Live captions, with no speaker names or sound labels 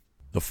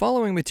The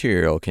following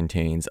material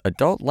contains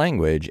adult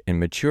language and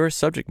mature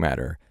subject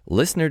matter.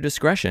 Listener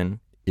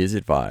discretion is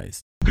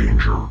advised.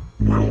 Danger,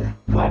 Will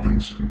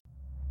Robinson.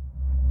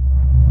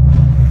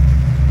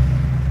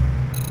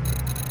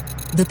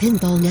 The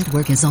Pinball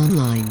Network is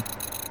online.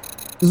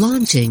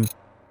 Launching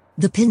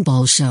The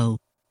Pinball Show.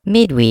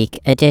 Midweek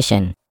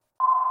edition.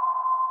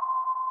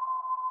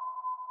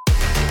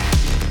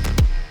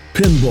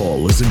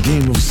 Pinball is a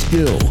game of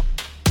skill.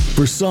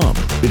 For some,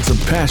 it's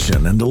a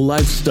passion and a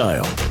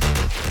lifestyle.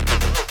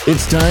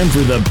 It's time for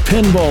the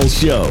Pinball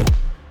Show.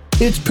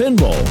 It's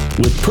pinball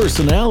with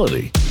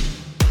personality.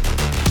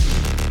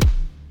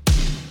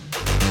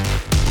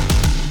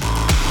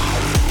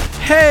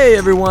 Hey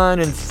everyone,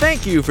 and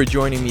thank you for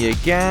joining me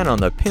again on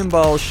the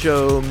Pinball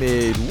Show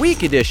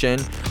Midweek edition.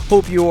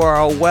 Hope you are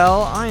all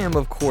well. I am,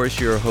 of course,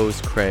 your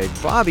host, Craig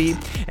Bobby,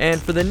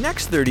 and for the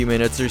next 30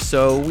 minutes or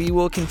so, we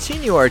will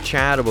continue our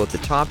chat about the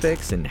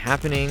topics and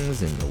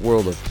happenings in the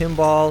world of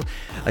pinball.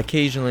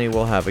 Occasionally,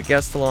 we'll have a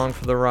guest along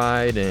for the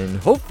ride, and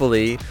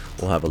hopefully,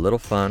 we'll have a little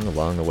fun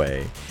along the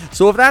way.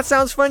 So if that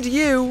sounds fun to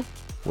you,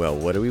 well,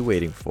 what are we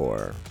waiting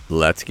for?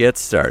 Let's get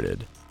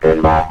started.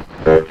 Pinball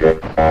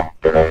Circuit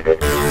activated.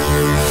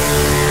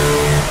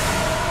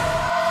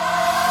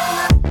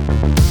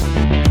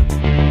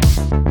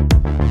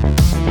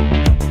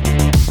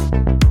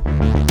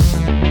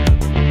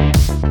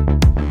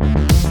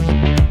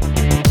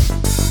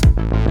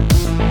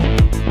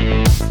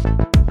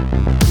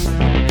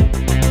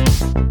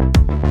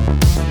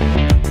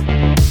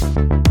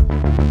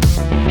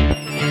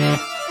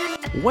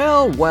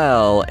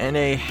 Well, and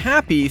a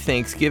happy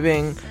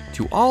Thanksgiving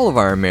to all of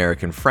our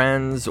American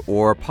friends,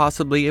 or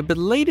possibly a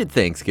belated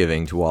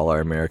Thanksgiving to all our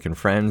American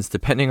friends,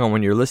 depending on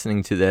when you're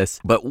listening to this.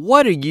 But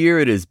what a year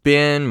it has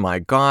been. My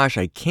gosh,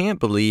 I can't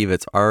believe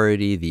it's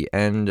already the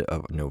end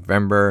of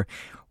November.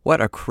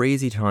 What a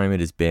crazy time it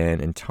has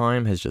been, and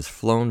time has just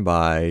flown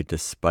by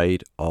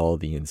despite all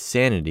the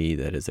insanity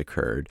that has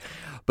occurred.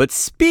 But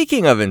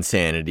speaking of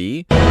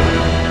insanity...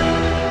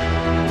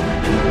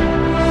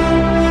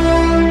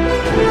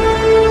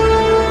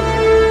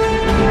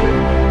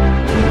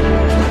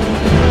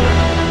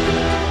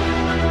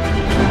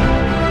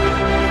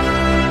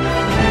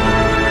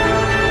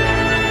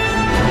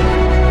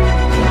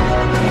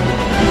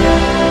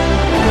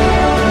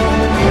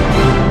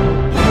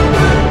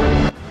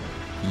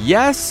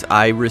 Yes,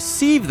 I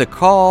received the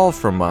call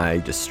from my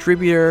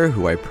distributor,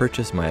 who I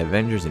purchased my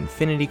Avengers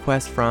Infinity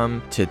Quest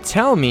from, to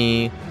tell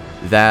me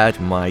that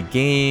my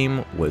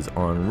game was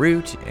en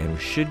route and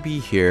should be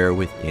here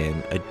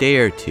within a day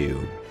or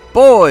two.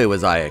 Boy,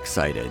 was I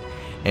excited.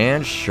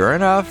 And sure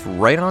enough,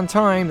 right on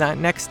time that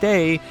next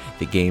day,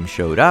 the game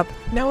showed up.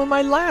 Now, in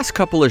my last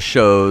couple of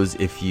shows,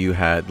 if you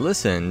had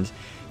listened,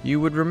 you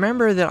would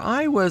remember that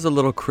I was a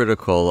little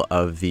critical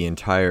of the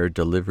entire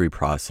delivery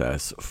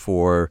process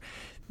for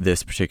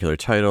this particular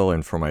title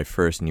and for my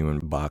first new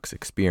in-box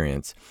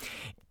experience.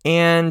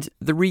 And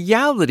the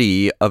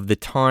reality of the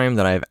time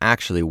that I've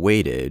actually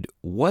waited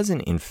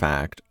wasn't, in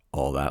fact,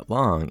 all that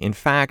long. In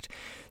fact,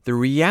 the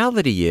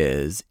reality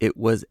is it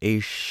was a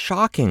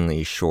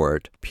shockingly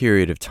short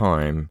period of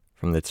time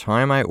from the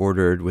time I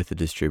ordered with the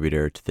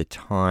distributor to the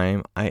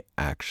time I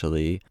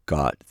actually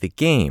got the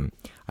game.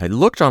 I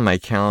looked on my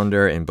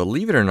calendar, and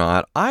believe it or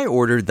not, I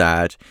ordered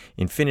that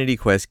Infinity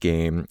Quest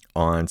game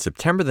on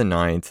September the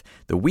 9th,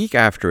 the week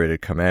after it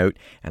had come out,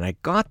 and I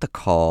got the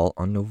call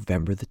on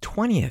November the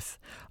 20th.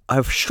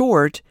 A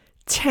short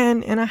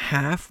 10 and a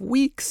half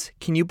weeks.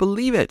 Can you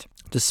believe it?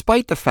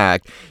 Despite the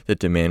fact that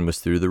demand was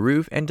through the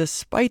roof, and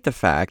despite the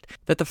fact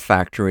that the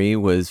factory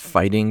was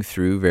fighting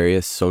through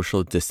various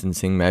social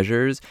distancing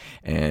measures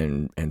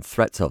and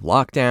threats of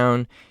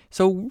lockdown.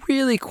 So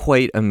really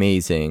quite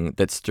amazing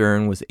that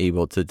Stern was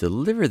able to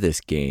deliver this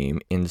game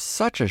in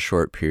such a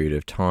short period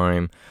of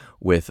time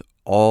with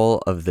all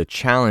of the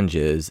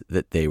challenges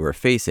that they were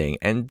facing.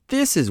 And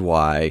this is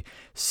why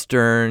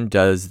Stern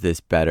does this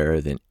better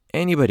than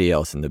anybody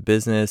else in the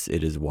business.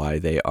 It is why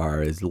they are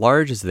as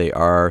large as they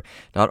are.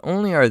 Not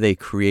only are they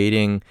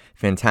creating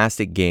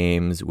fantastic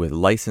games with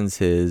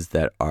licenses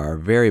that are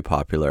very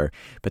popular,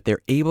 but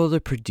they're able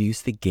to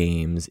produce the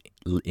games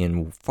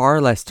in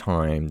far less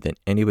time than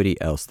anybody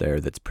else there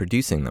that's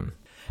producing them.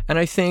 And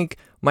I think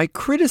my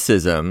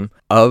criticism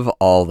of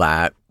all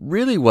that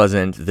really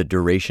wasn't the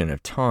duration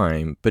of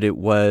time, but it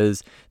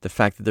was the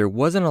fact that there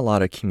wasn't a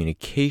lot of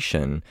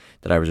communication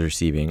that I was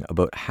receiving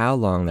about how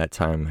long that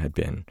time had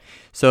been.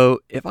 So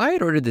if I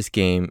had ordered this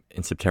game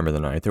in September the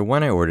 9th, or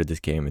when I ordered this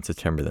game in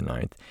September the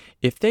 9th,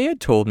 if they had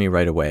told me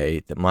right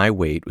away that my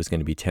wait was going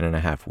to be 10 and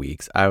a half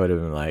weeks, I would have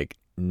been like,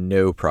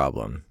 no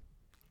problem.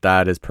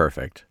 That is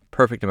perfect.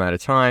 Perfect amount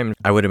of time.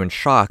 I would have been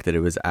shocked that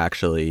it was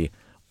actually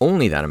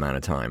only that amount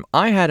of time.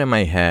 I had in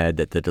my head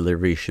that the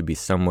delivery should be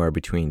somewhere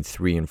between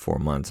 3 and 4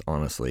 months,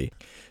 honestly.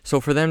 So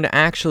for them to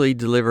actually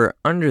deliver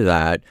under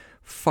that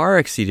far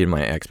exceeded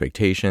my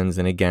expectations.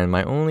 And again,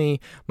 my only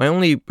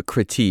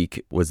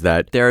critique was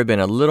that there had been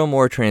a little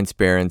more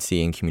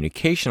transparency and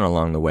communication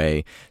along the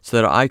way so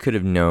that I could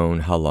have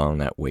known how long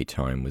that wait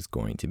time was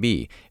going to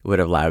be. It would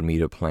have allowed me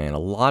to plan a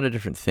lot of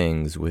different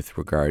things with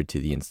regard to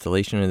the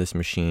installation of this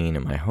machine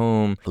in my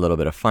home, a little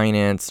bit of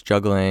finance,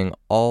 juggling,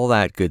 all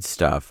that good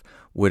stuff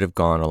would have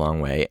gone a long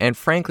way. And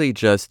frankly,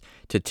 just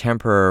to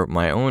temper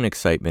my own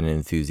excitement and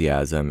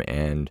enthusiasm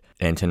and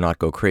to not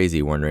go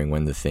crazy wondering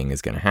when the thing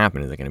is going to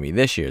happen. Is it going to be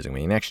this year? Is it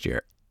going to be next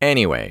year?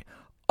 Anyway,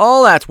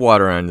 all that's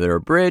water under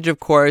a bridge, of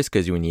course,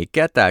 because when you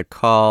get that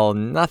call,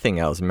 nothing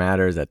else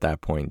matters at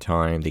that point in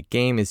time. The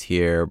game is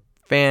here.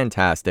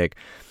 Fantastic.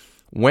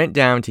 Went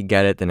down to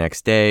get it the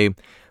next day,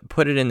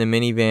 put it in the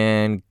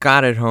minivan,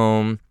 got it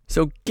home.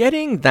 So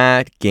getting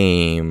that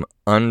game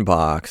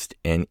unboxed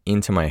and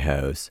into my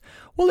house,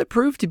 well, it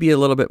proved to be a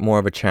little bit more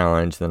of a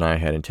challenge than I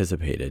had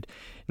anticipated.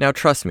 Now,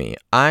 trust me,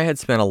 I had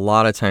spent a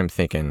lot of time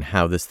thinking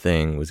how this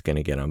thing was going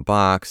to get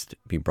unboxed,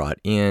 be brought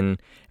in,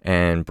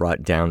 and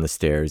brought down the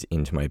stairs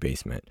into my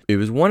basement. It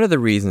was one of the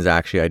reasons,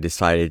 actually, I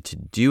decided to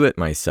do it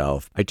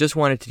myself. I just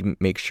wanted to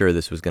make sure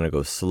this was going to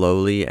go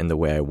slowly and the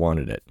way I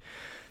wanted it.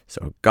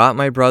 So got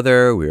my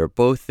brother, we were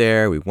both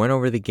there, we went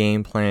over the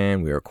game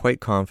plan, we were quite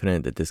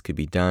confident that this could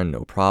be done,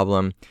 no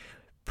problem.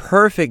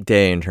 Perfect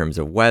day in terms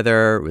of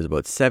weather, it was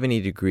about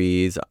 70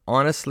 degrees.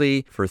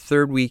 Honestly, for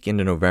third week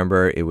into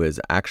November, it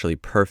was actually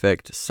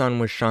perfect. Sun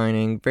was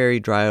shining, very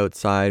dry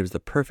outside. It was the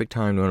perfect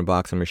time to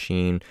unbox a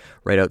machine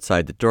right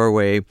outside the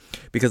doorway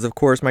because, of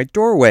course, my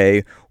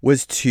doorway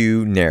was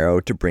too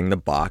narrow to bring the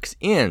box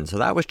in. So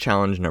that was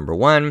challenge number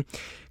one.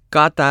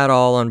 Got that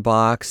all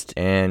unboxed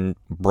and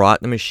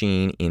brought the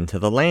machine into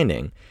the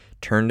landing,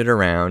 turned it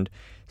around.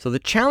 So the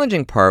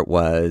challenging part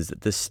was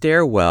the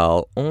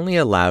stairwell only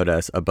allowed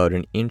us about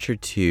an inch or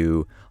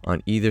two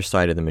on either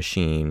side of the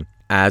machine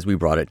as we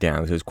brought it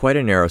down. So it was quite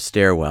a narrow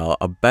stairwell,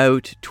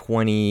 about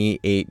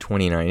 28,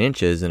 29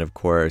 inches. And of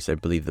course, I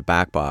believe the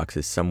back box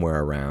is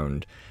somewhere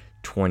around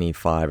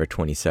 25 or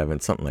 27,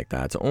 something like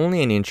that. So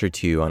only an inch or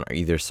two on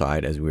either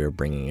side as we were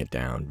bringing it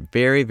down.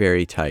 Very,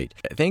 very tight.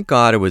 Thank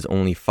God it was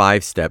only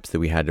 5 steps that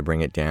we had to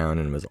bring it down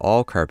and it was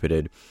all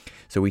carpeted.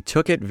 So we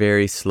took it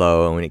very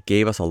slow and it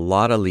gave us a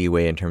lot of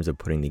leeway in terms of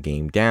putting the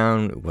game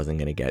down. It wasn't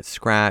going to get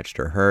scratched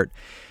or hurt.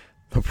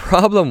 The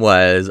problem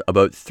was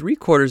about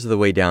 3/4 of the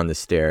way down the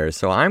stairs.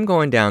 So I'm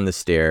going down the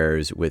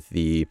stairs with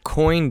the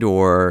coin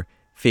door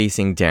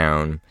facing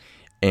down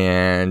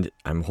and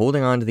I'm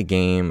holding on to the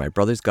game. My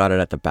brother's got it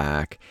at the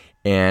back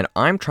and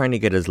I'm trying to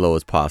get as low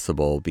as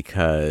possible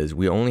because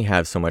we only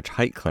have so much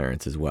height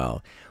clearance as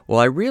well. Well,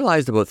 I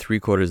realized about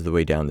 3/4 of the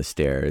way down the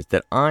stairs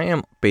that I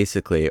am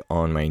basically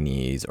on my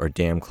knees or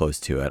damn close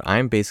to it.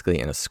 I'm basically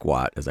in a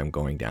squat as I'm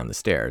going down the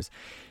stairs.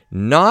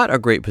 Not a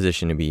great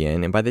position to be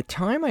in. And by the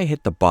time I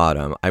hit the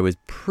bottom, I was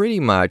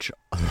pretty much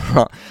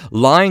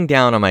lying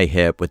down on my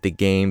hip with the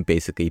game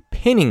basically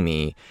pinning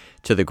me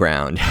to the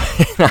ground.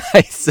 And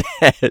I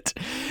said,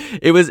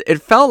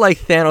 it felt like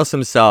Thanos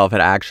himself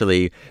had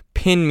actually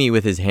pinned me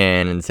with his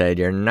hand and said,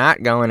 "You're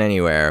not going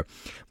anywhere."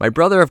 My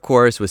brother, of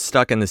course, was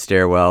stuck in the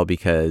stairwell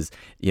because,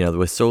 there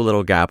was so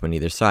little gap on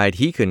either side.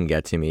 He couldn't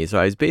get to me. So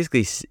I was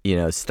basically,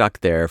 stuck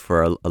there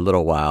for a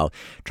little while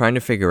trying to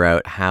figure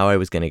out how I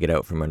was going to get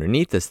out from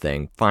underneath this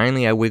thing.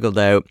 Finally, I wiggled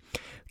out.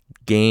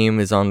 Game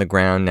is on the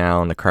ground now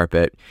on the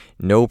carpet.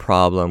 No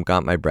problem.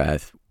 Got my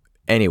breath.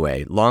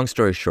 Anyway, long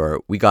story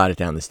short, we got it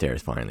down the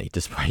stairs finally,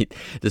 despite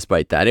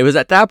that. It was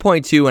at that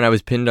point, too, when I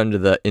was pinned into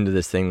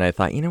this thing that I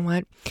thought, you know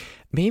what?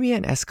 Maybe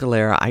an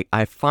escalator.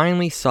 I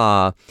finally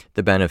saw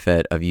the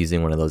benefit of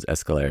using one of those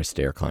escalator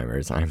stair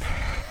climbers.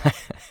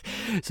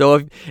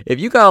 So if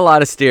you got a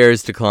lot of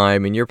stairs to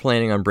climb and you're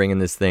planning on bringing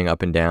this thing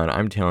up and down,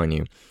 I'm telling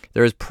you,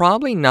 there is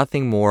probably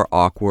nothing more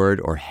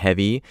awkward or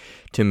heavy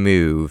to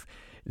move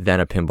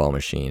than a pinball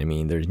machine. I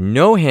mean, there's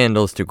no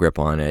handles to grip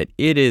on it.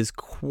 It is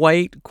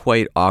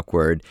quite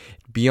awkward.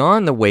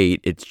 Beyond the weight,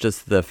 it's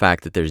just the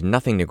fact that there's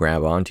nothing to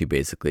grab onto,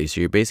 basically.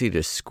 So you're basically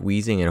just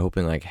squeezing and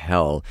hoping like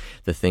hell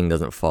the thing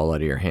doesn't fall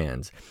out of your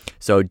hands.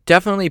 So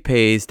definitely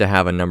pays to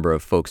have a number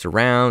of folks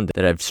around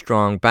that have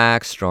strong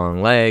backs,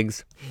 strong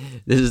legs.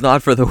 This is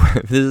not for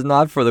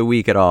the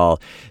weak at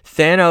all.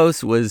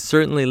 Thanos was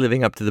certainly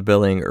living up to the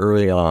billing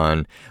early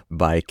on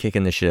by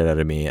kicking the shit out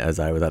of me as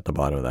I was at the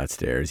bottom of that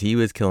stairs. He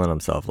was killing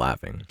himself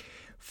laughing.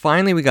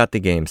 Finally, we got the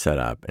game set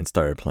up and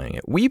started playing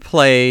it. We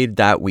played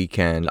that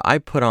weekend. I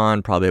put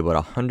on probably about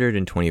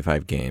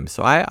 125 games.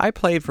 So I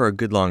played for a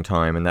good long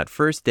time. And that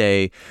first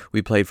day,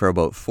 we played for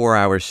about 4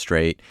 hours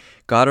straight.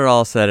 Got it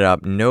all set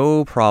up.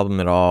 No problem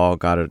at all.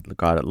 Got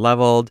it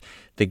leveled.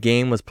 The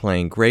game was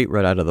playing great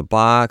right out of the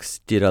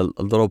box. Did a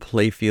little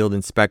playfield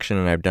inspection,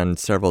 and I've done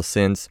several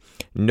since.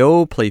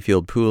 No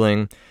playfield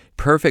pooling.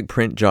 perfect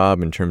print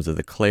job in terms of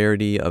the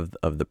clarity of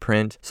the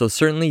print. So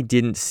certainly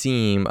didn't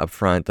seem up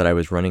front that I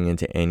was running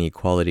into any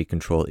quality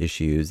control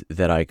issues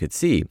that I could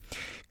see.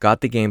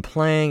 Got the game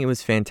playing. It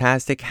was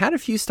fantastic. Had a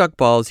few stuck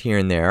balls here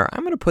and there.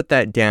 I'm going to put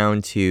that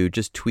down to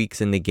just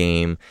tweaks in the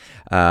game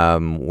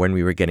when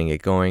we were getting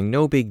it going.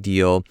 No big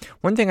deal.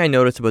 One thing I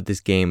noticed about this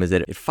game is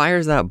that it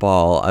fires that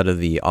ball out of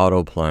the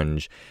auto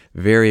plunge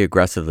very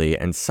aggressively,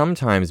 and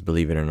sometimes,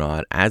 believe it or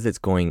not, as it's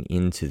going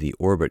into the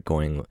orbit,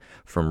 going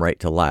from right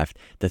to left,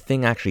 the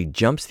thing actually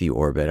jumps the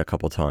orbit a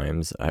couple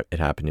times, it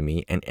happened to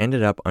me, and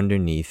ended up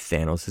underneath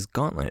Thanos'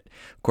 gauntlet.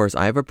 Of course,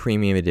 I have a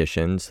premium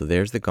edition, so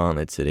there's the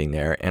gauntlet sitting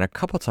there, and a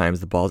couple times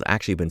the ball's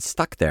actually been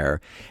stuck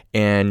there,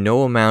 and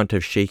no amount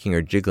of shaking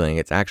or jiggling,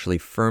 it's actually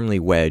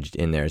firmly wedged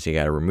in there, so you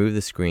gotta remove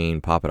the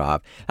screen, pop it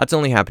off. That's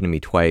only happened to me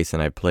twice,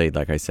 and I've played,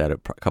 like I said, a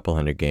couple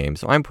hundred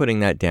games, so I'm putting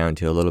that down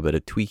to a little bit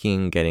of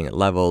tweaking, getting it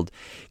leveled,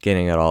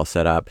 getting it all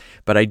set up.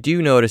 But I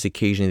do notice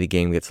occasionally the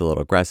game gets a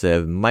little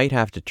aggressive. Might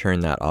have to turn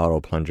that auto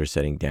plunger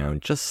setting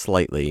down just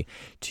slightly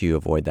to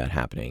avoid that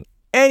happening.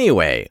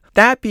 Anyway,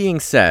 that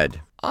being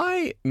said,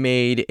 I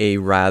made a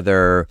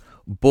rather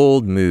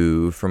bold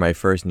move for my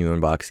first new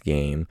inbox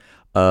game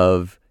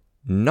of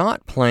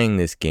not playing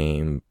this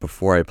game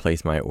before I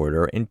place my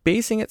order and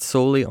basing it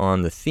solely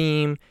on the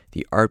theme,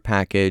 the art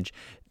package,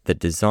 the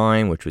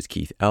design, which was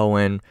Keith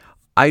Elwin.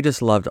 I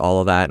just loved all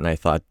of that, and I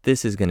thought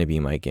this is going to be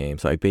my game.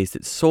 So I based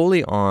it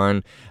solely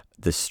on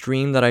the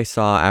stream that I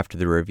saw after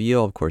the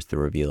reveal, of course, the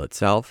reveal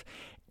itself,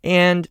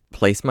 and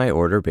placed my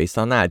order based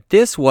on that.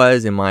 This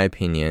was, in my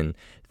opinion,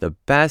 the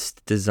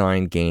best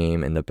designed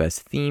game and the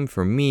best theme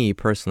for me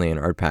personally, an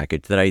art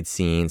package that I'd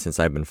seen since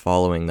I've been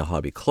following the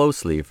hobby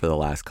closely for the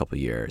last couple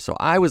of years. So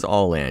I was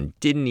all in,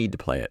 didn't need to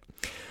play it.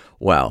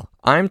 Well,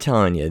 I'm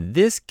telling you,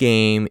 this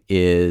game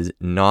is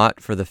not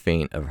for the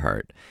faint of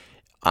heart.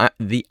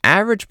 The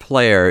average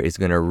player is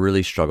going to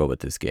really struggle with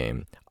this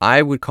game.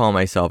 I would call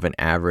myself an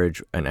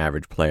average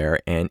player,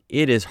 and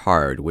it is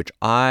hard, which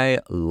I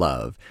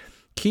love.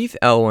 Keith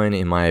Elwin,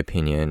 in my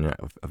opinion,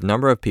 a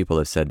number of people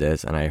have said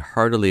this, and I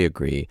heartily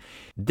agree.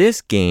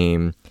 This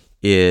game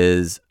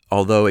is,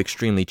 although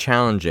extremely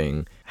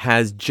challenging,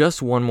 has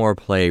just one more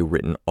play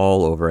written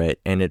all over it,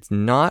 and it's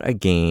not a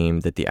game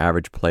that the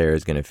average player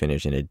is going to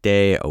finish in a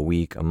day, a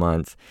week, a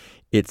month.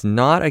 It's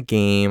not a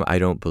game, I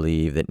don't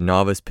believe, that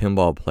novice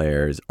pinball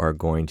players are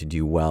going to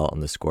do well on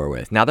the score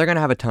with. Now, they're going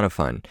to have a ton of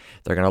fun.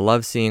 They're going to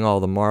love seeing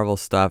all the Marvel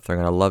stuff. They're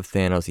going to love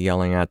Thanos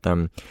yelling at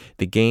them.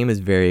 The game is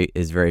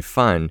very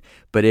fun,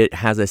 but it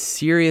has a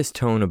serious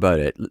tone about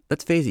it.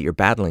 Let's face it, you're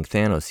battling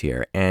Thanos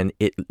here, and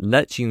it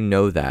lets you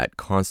know that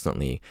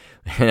constantly.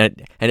 And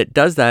it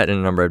does that in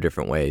a number of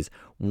different ways.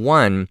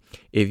 One,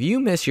 if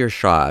you miss your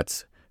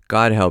shots,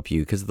 God help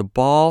you, because the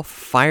ball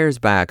fires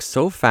back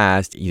so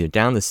fast, either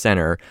down the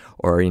center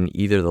or in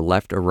either the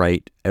left or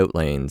right out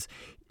lanes,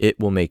 it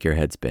will make your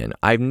head spin.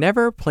 I've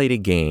never played a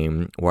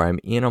game where I'm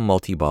in a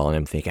multi-ball and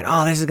I'm thinking,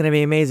 oh, this is going to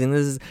be amazing.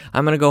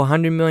 I'm going to go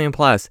 100 million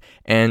plus.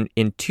 And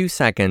in 2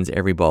 seconds,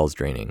 every ball's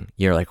draining.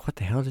 You're like, what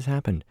the hell just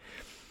happened?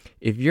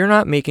 If you're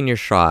not making your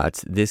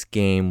shots, this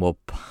game will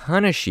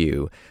punish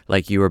you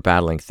like you were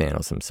battling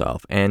Thanos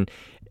himself. And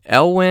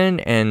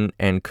Elwin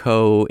and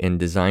co. in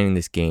designing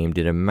this game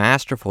did a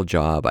masterful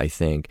job, I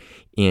think,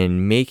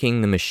 in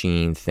making the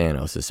machine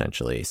Thanos,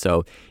 essentially.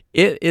 So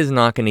it is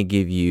not going to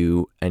give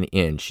you an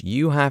inch.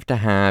 You have to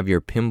have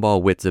your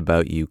pinball wits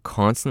about you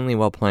constantly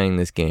while playing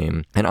this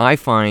game. And I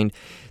find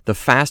the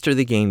faster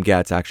the game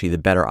gets, actually, the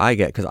better I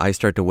get, because I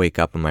start to wake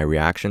up and my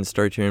reactions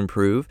start to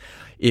improve.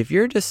 If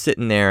you're just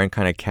sitting there and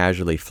kind of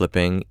casually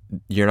flipping,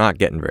 you're not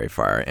getting very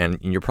far. And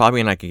you're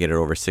probably not going to get it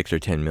over 6 or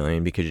 10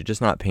 million because you're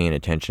just not paying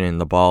attention,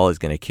 and the ball is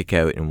going to kick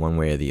out in one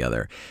way or the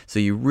other. So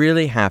you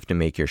really have to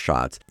make your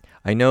shots.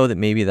 I know that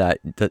maybe that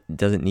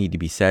doesn't need to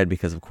be said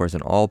because, of course,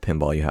 in all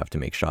pinball you have to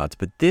make shots.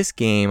 But this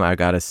game, I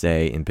gotta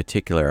say, in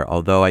particular,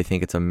 although I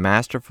think it's a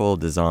masterful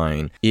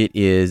design, it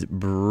is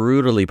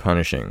brutally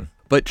punishing.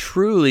 But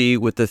truly,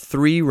 with the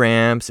 3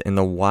 ramps and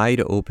the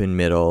wide open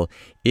middle,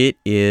 it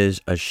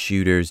is a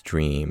shooter's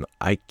dream.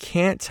 I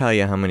can't tell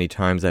you how many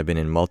times I've been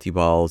in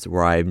multi-balls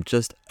where I'm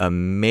just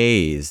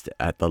amazed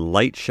at the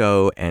light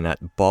show and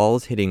at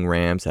balls hitting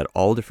ramps at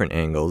all different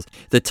angles.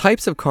 The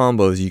types of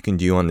combos you can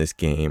do on this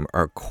game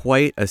are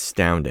quite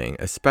astounding,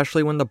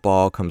 especially when the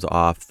ball comes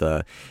off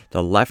the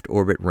left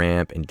orbit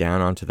ramp and down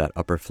onto that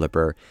upper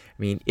flipper.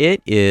 I mean,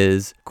 it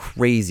is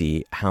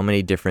crazy how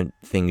many different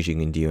things you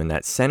can do, and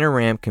that center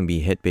ramp can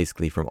be hit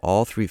basically from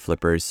all 3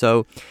 flippers.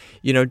 So,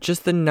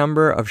 just the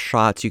number of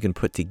shots you can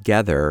put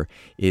together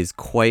is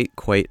quite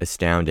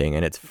astounding,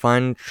 and it's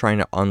fun trying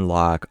to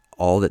unlock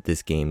all that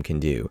this game can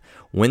do.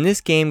 When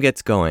this game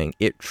gets going,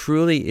 it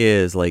truly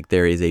is like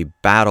there is a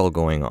battle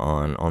going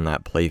on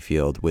that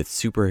playfield with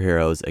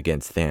superheroes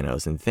against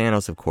Thanos, and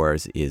Thanos, of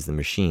course, is the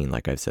machine,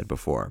 like I've said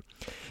before.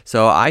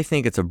 So I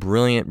think it's a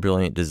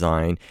brilliant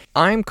design.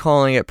 I'm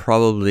calling it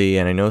probably,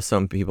 and I know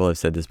some people have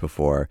said this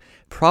before,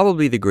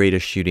 probably the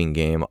greatest shooting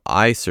game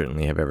I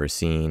certainly have ever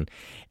seen.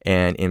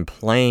 And in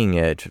playing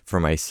it for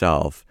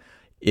myself,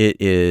 it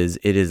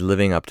is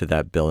living up to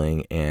that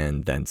billing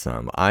and then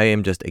some. I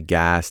am just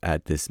aghast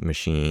at this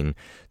machine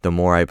the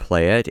more I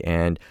play it,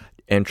 and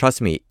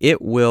trust me,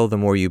 it will, the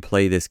more you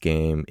play this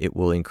game, it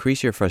will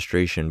increase your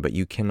frustration, but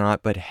you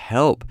cannot but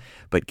help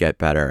but get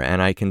better.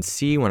 And I can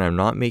see when I'm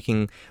not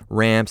making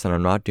ramps and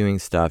I'm not doing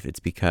stuff, it's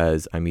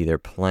because I'm either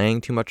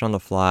playing too much on the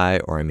fly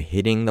or I'm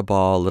hitting the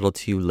ball a little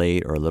too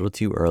late or a little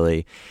too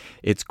early.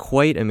 It's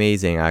quite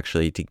amazing,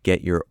 actually, to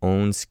get your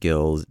own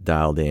skills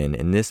dialed in.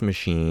 And this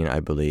machine,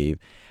 I believe,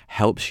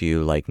 helps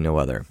you like no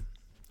other.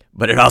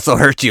 But it also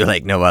hurts you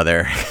like no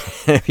other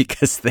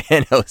because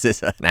Thanos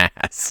is an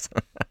ass.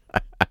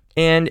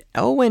 And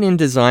when in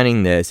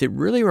designing this, it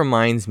really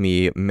reminds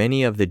me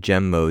many of the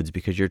gem modes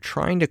because you're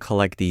trying to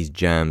collect these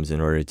gems in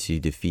order to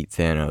defeat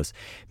Thanos.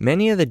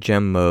 Many of the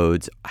gem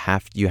modes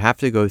you have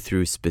to go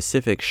through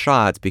specific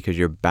shots because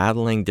you're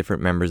battling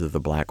different members of the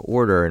Black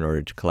Order in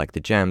order to collect the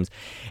gems.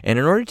 And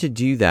in order to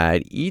do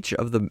that, each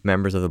of the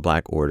members of the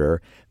Black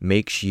Order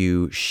makes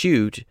you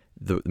shoot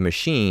the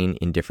machine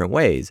in different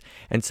ways.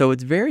 And so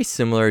it's very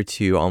similar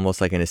to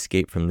almost like an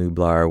Escape from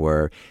Nublar,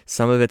 where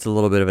some of it's a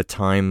little bit of a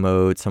time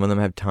mode, some of them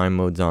have time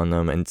modes on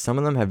them, and some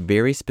of them have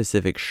very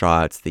specific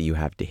shots that you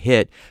have to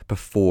hit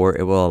before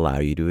it will allow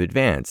you to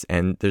advance.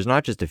 And there's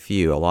not just a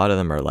few, a lot of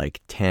them are like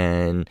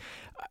 10.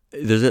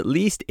 There's at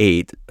least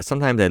 8.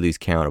 Sometimes I lose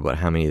count about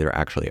how many there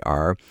actually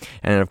are.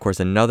 And then, of course,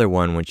 another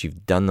one once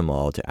you've done them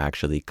all to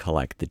actually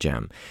collect the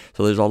gem.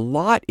 So there's a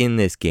lot in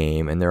this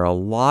game, and there are a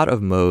lot of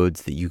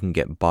modes that you can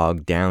get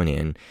bogged down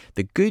in.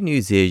 The good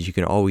news is you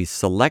can always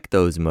select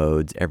those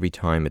modes every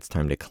time it's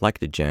time to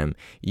collect a gem.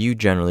 You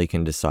generally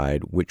can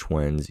decide which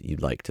ones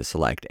you'd like to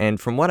select.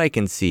 And from what I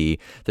can see,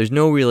 there's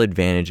no real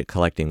advantage at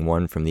collecting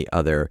one from the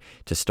other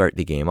to start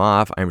the game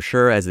off. I'm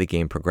sure as the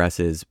game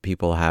progresses,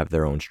 people have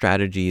their own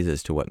strategies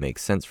as to what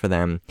makes sense for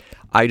them.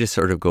 I just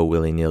sort of go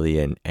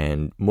willy-nilly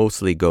and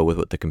mostly go with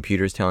what the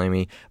computer's telling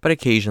me, but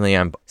occasionally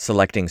I'm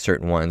selecting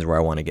certain ones where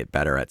I want to get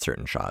better at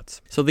certain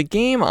shots. So the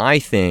game, I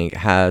think,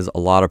 has a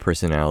lot of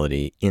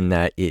personality in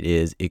that it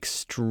is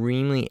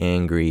extremely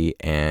angry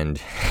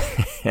and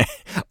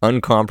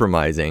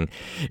uncompromising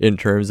in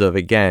terms of,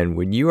 again,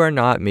 when you are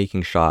not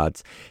making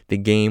shots, the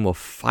game will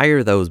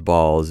fire those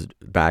balls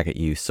back at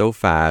you so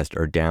fast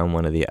or down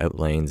one of the out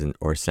lanes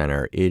or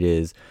center. It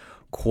is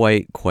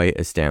quite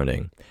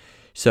astounding.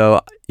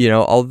 So,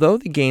 although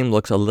the game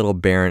looks a little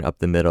barren up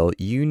the middle,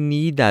 you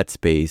need that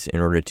space in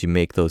order to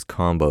make those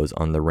combos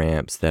on the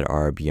ramps that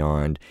are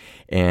beyond.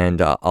 And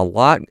a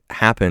lot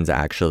happens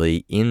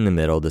actually in the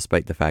middle,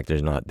 despite the fact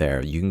there's not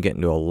there. You can get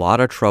into a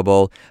lot of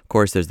trouble. Of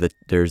course, there's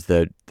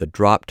the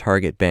drop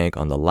target bank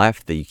on the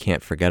left that you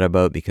can't forget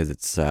about because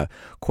it's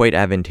quite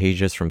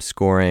advantageous from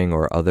scoring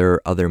or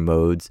other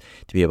modes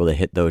to be able to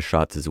hit those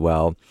shots as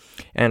well.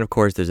 And of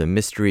course, there's a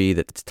mystery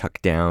that's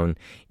tucked down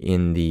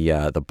in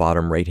the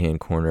bottom right-hand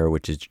corner,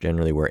 which is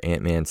generally where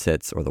Ant-Man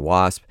sits or the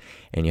Wasp,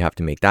 and you have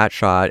to make that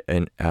shot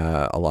and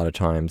a lot of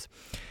times.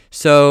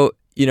 So,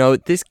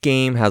 this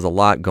game has a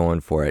lot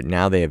going for it.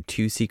 Now they have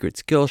 2 secret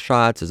skill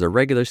shots. There's a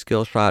regular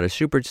skill shot, a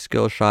super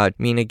skill shot.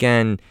 I mean,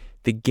 again,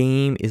 the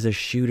game is a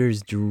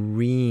shooter's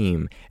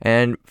dream.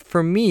 And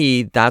for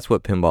me, that's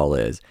what pinball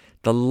is.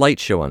 The light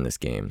show on this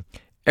game.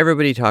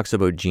 Everybody talks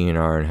about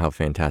GNR and how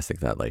fantastic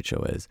that light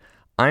show is.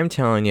 I'm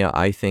telling you,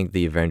 I think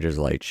the Avengers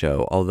light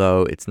show,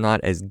 although it's not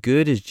as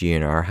good as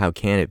GNR, how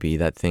can it be?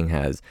 That thing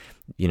has,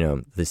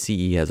 the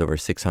CE has over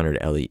 600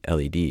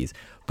 LEDs.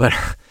 But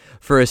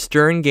for a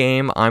Stern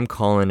game, I'm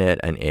calling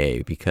it an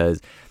A because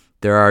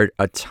there are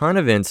a ton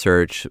of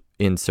inserts,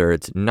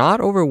 not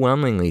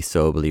overwhelmingly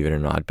so, believe it or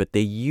not, but they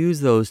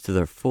use those to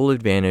their full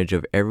advantage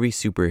of every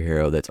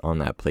superhero that's on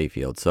that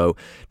playfield. So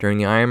during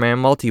the Iron Man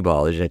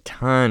multi-ball, there's a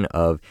ton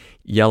of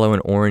yellow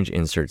and orange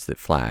inserts that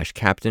flash.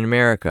 Captain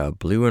America,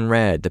 blue and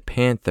red. The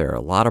Panther, a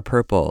lot of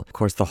purple. Of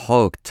course, the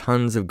Hulk,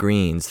 tons of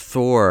greens.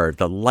 Thor,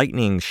 the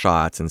lightning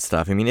shots and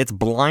stuff. I mean, it's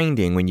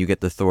blinding when you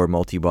get the Thor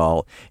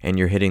multi-ball and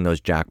you're hitting those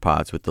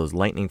jackpots with those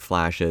lightning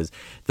flashes.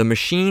 The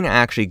machine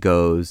actually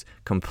goes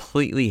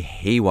completely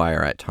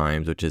haywire at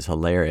times, which is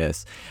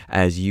hilarious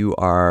as you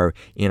are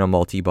in a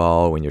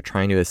multi-ball when you're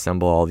trying to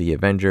assemble all the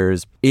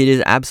Avengers. It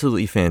is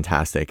absolutely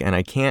fantastic, and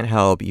I can't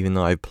help, even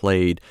though I've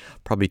played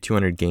probably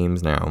 200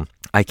 games now,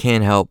 I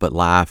can't help but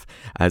laugh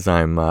as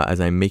I'm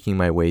making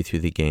my way through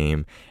the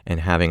game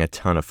and having a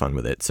ton of fun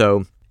with it.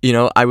 So,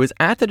 I was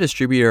at the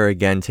distributor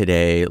again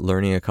today,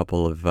 learning a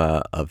couple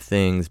of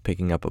things,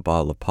 picking up a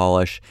bottle of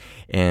polish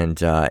and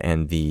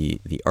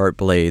the art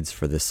blades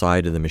for the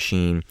side of the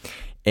machine,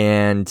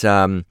 and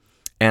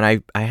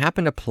I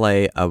happened to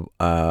play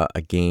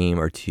a game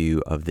or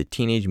two of the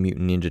Teenage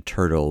Mutant Ninja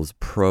Turtles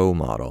Pro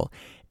model.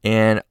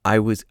 And I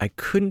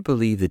couldn't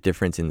believe the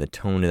difference in the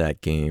tone of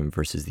that game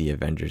versus the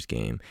Avengers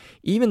game.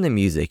 Even the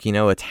music,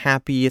 it's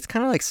happy. It's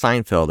kind of like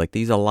Seinfeld. Like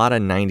these a lot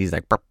of 90s,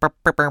 like,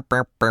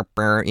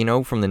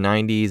 from the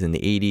 90s and the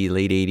 80s,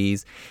 late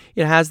 80s.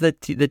 It has the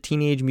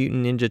Teenage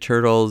Mutant Ninja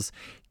Turtles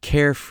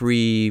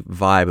carefree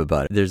vibe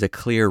about it. There's a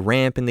clear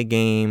ramp in the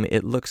game.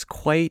 It looks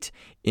quite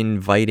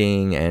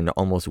inviting and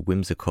almost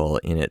whimsical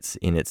in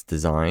its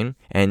design,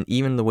 and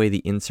even the way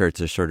the inserts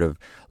are sort of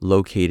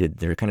located,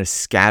 they're kind of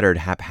scattered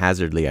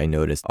haphazardly, I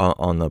noticed,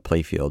 on the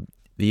playfield.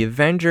 The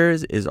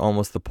Avengers is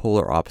almost the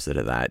polar opposite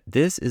of that.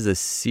 This is a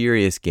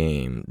serious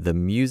game. The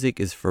music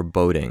is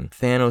foreboding.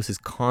 Thanos is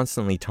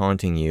constantly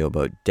taunting you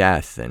about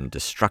death and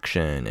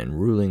destruction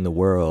and ruling the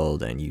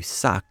world, and you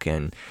suck,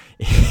 and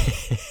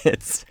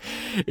it's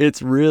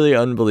really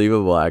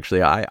unbelievable,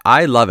 actually.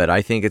 I love it.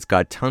 I think it's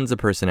got tons of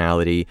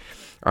personality.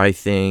 I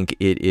think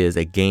it is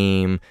a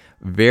game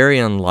very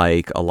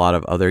unlike a lot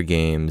of other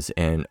games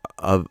and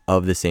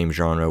of the same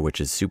genre,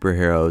 which is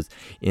superheroes,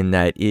 in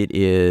that it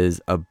is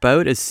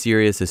about as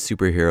serious a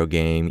superhero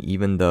game,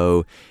 even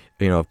though,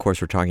 you know, of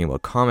course, we're talking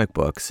about comic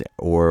books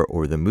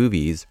or the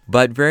movies,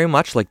 but very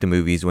much like the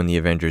movies when the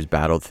Avengers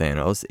battled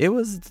Thanos,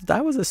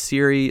 that was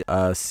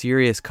a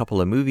serious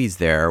couple of movies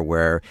there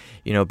where,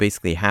 you know,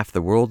 basically half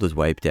the world was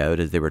wiped out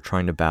as they were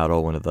trying to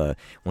battle one of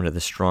the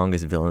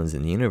strongest villains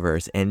in the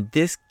universe. And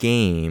this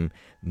game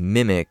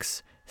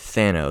mimics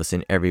Thanos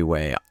in every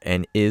way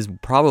and is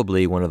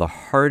probably one of the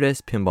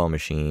hardest pinball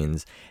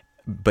machines,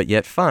 but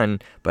yet fun,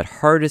 but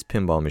hardest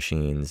pinball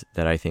machines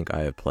that I think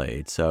I have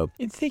played. So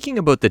in thinking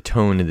about the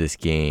tone of this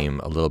game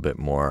a little bit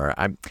more,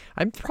 I'm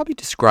probably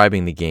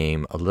describing the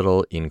game a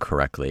little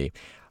incorrectly.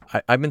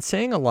 I've been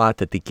saying a lot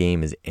that the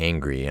game is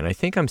angry, and I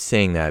think I'm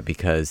saying that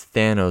because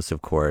Thanos,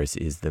 of course,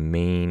 is the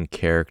main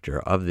character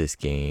of this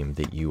game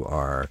that you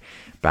are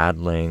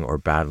battling, or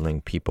battling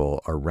people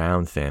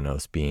around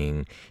Thanos,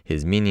 being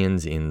his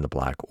minions in the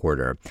Black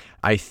Order.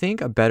 I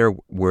think a better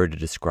word to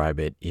describe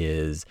it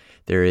is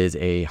there is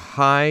a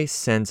high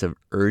sense of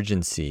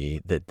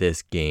urgency that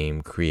this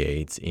game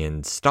creates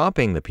in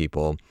stopping the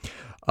people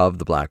of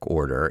the Black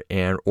Order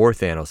or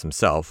Thanos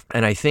himself.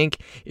 And I think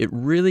it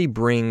really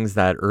brings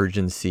that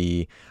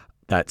urgency,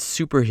 that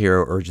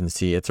superhero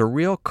urgency. It's a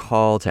real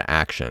call to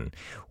action,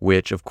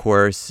 which, of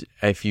course,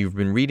 if you've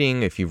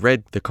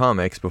read the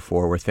comics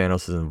before where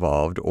Thanos is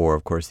involved, or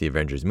of course the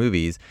Avengers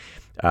movies,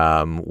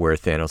 where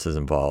Thanos is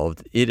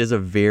involved, it is a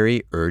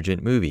very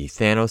urgent movie.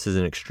 Thanos is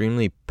an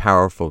extremely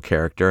powerful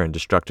character and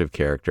destructive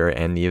character,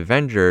 and the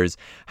Avengers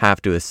have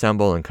to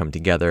assemble and come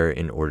together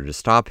in order to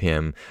stop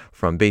him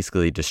from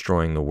basically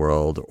destroying the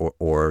world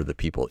or the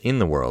people in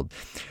the world.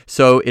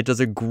 So it does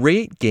a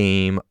great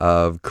game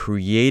of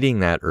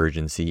creating that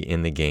urgency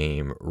in the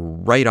game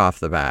right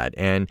off the bat,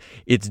 and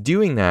it's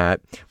doing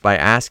that by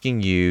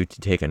asking you to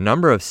take a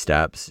number of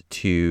steps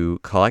to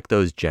collect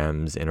those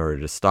gems in order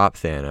to stop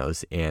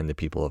Thanos and the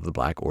people of the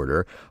Black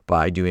Order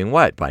by doing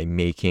what? By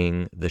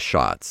making the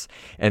shots.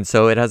 And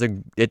so it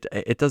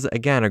does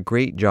again a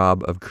great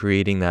job of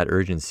creating that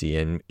urgency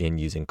in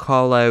using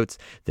call outs.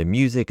 The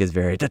music is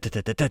very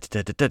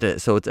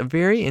so it's a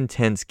very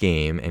intense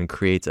game and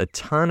creates a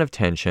ton of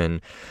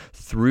tension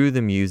through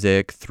the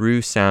music,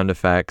 through sound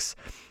effects.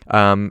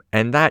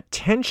 And that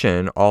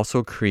tension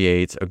also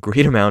creates a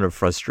great amount of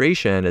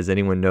frustration, as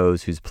anyone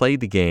knows who's played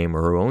the game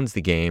or who owns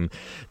the game.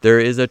 There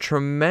is a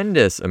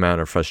tremendous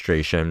amount of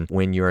frustration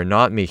when you are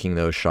not making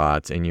those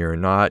shots and you're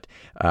not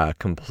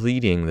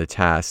completing the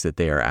tasks that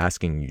they are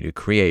asking you to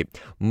create,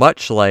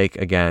 much like,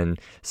 again,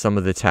 some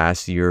of the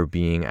tasks you're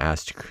being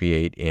asked to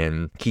create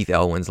in Keith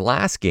Elwin's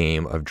last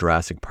game of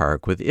Jurassic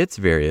Park, with its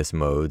various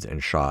modes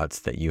and shots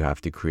that you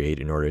have to create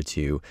in order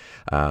to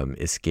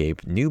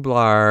escape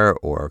Nublar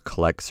or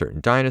collect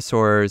certain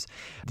dinosaurs.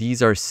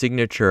 These are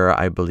signature,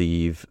 I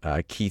believe,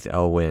 Keith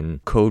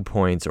Elwin code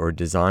points or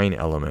design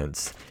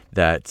elements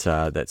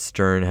that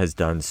Stern has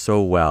done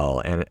so well.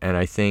 And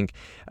I think,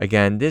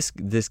 again, this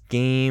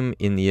game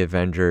in the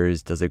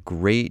Avengers does a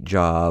great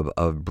job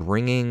of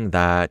bringing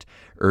that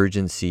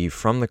urgency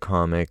from the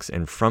comics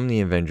and from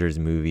the Avengers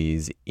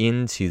movies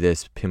into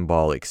this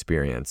pinball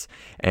experience.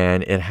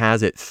 And it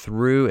has it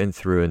through and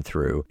through and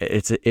through.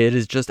 It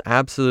is just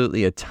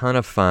absolutely a ton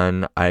of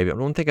fun. I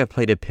don't think I've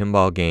played a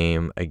pinball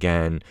game,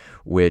 again,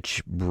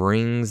 which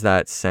brings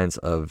that sense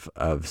of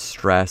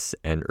stress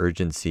and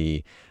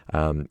urgency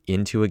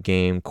into a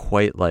game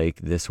quite like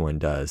this one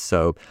does.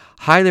 So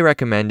highly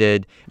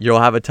recommended.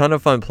 You'll have a ton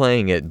of fun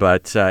playing it,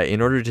 but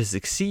in order to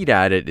succeed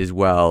at it as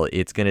well,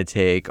 it's going to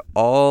take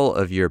all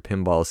of your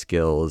pinball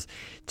skills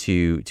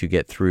to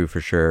get through,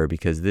 for sure,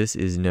 because this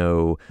is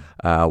no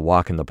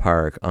walk in the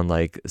park.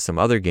 Unlike some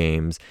other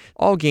games,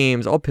 all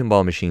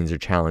pinball machines are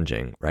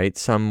challenging, right?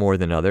 Some more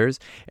than others,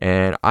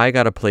 and I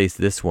got to place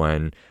this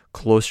one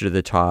closer to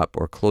the top,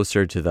 or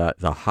closer to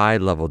the high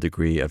level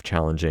degree of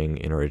challenging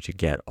in order to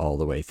get all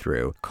the way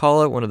through.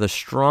 Call it one of the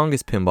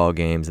strongest pinball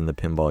games in the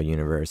pinball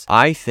universe.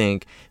 I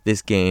think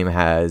this game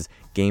has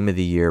Game of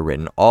the Year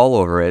written all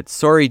over it.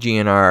 Sorry,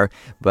 GNR,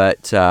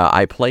 but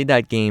I played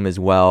that game as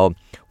well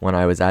when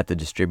I was at the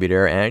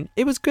distributor, and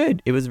it was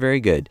good. It was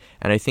very good,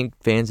 and I think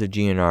fans of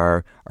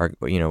GNR are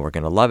going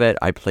to love it.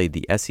 I played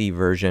the SE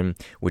version,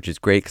 which is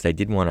great because I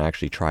did want to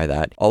actually try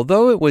that.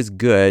 Although it was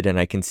good, and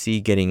I can see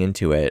getting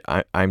into it,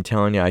 I'm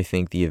telling you, I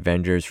think the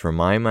Avengers, for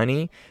my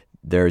money,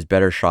 there's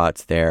better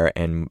shots there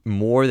and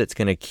more that's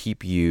going to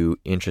keep you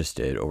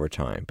interested over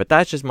time. But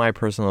that's just my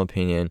personal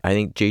opinion. I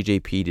think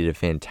JJP did a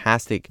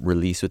fantastic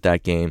release with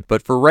that game.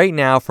 But for right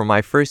now, for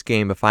my first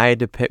game, if I had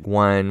to pick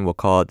one, we'll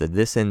call it the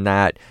This and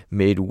That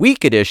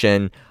Midweek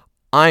Edition,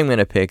 I'm going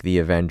to pick the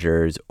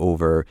Avengers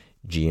over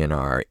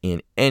GNR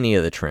in any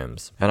of the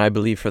trims. And I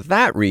believe for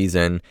that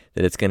reason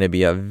that it's going to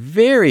be a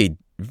very,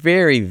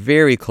 very,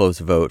 very close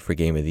vote for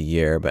Game of the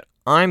Year, but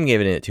I'm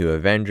giving it to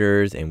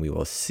Avengers, and we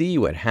will see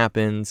what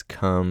happens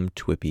come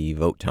Twippy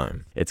vote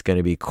time. It's going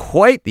to be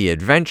quite the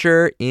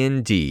adventure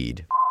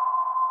indeed.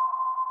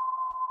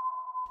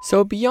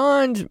 So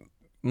beyond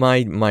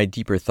my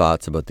deeper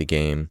thoughts about the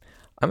game,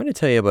 I'm going to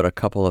tell you about a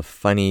couple of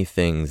funny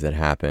things that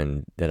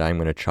happened that I'm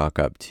going to chalk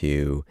up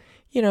to,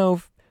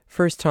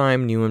 first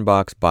time new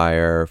inbox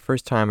buyer,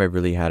 first time I've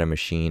really had a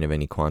machine of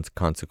any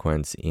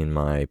consequence in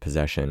my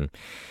possession.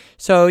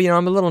 So,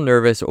 I'm a little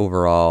nervous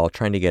overall,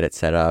 trying to get it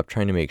set up,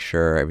 trying to make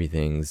sure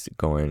everything's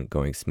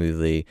going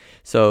smoothly.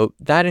 So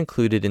that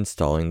included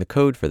installing the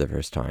code for the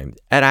first time.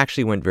 It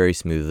actually went very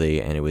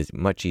smoothly, and it was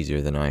much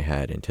easier than I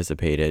had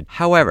anticipated.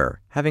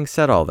 However, having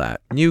said all that,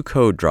 new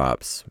code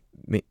drops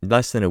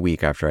less than a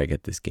week after I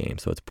get this game.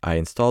 So I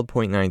installed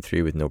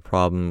 0.93 with no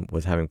problem,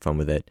 was having fun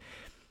with it.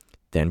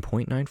 Then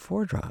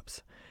 0.94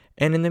 drops.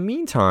 And in the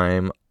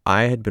meantime,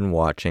 I had been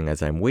watching,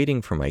 as I'm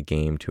waiting for my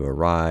game to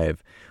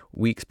arrive,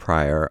 weeks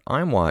prior,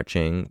 I'm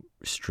watching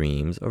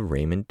streams of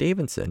Raymond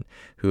Davidson,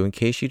 who, in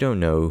case you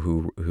don't know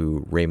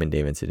who Raymond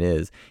Davidson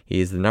is,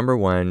 he is the number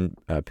one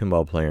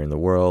pinball player in the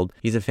world.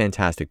 He's a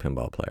fantastic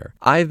pinball player.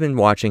 I've been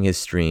watching his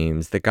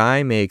streams. The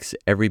guy makes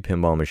every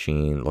pinball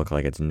machine look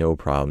like it's no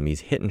problem.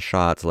 He's hitting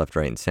shots left,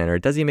 right, and center.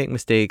 Does he make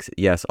mistakes?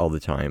 Yes, all the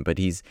time. But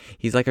he's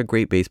like a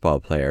great baseball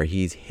player.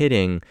 He's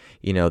hitting,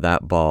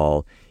 that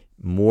ball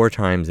more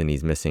times than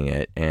he's missing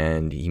it,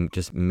 and he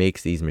just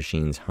makes these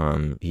machines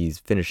hum. He's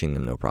finishing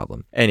them no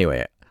problem.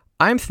 Anyway,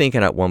 I'm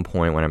thinking at one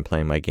point when I'm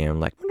playing my game, I'm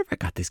like, I wonder if I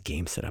got this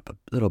game set up a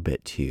little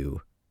bit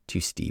too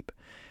steep.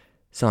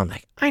 So I'm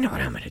like, I know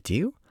what I'm going to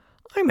do.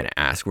 I'm going to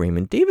ask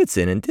Raymond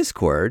Davidson in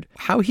Discord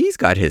how he's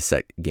got his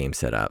game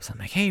set up. So I'm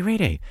like, hey,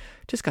 Ray,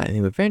 just got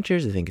new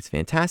Avengers. I think it's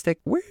fantastic.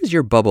 Where is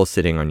your bubble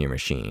sitting on your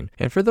machine?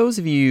 And for those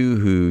of you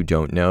who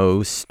don't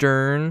know,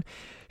 Stern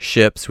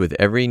ships with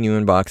every new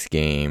inbox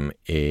game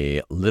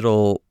a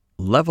little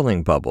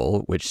leveling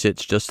bubble, which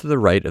sits just to the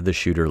right of the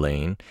shooter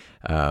lane,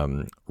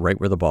 right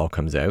where the ball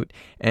comes out.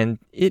 And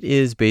it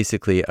is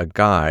basically a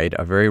guide,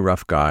 a very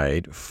rough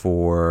guide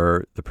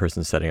for the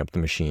person setting up the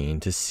machine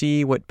to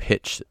see what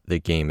pitch the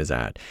game is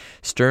at.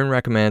 Stern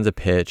recommends a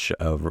pitch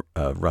of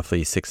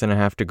roughly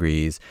 6.5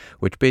 degrees,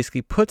 which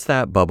basically puts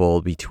that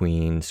bubble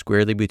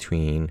squarely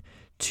between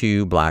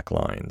two black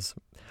lines.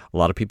 A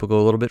lot of people go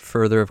a little bit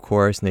further, of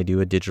course, and they do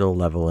a digital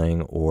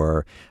leveling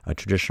or a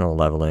traditional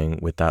leveling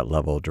with that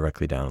level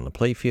directly down on the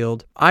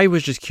playfield. I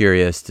was just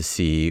curious to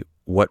see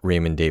what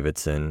Raymond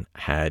Davidson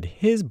had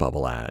his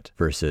bubble at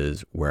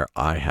versus where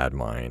I had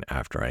mine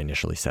after I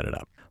initially set it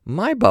up.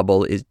 My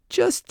bubble is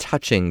just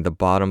touching the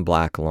bottom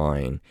black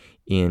line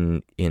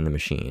in the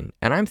machine,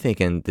 and I'm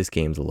thinking this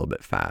game's a little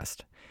bit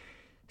fast.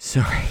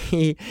 So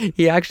he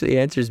actually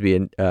answers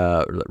me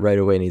right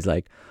away, and he's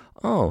like,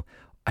 "Oh,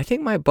 I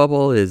think my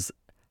bubble is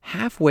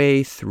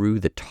halfway through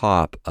the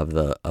top of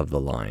the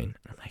line."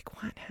 I'm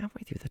like, what?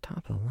 Halfway through the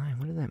top of the line?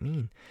 What does that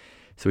mean?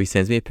 So he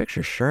sends me a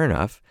picture. Sure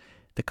enough,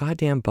 the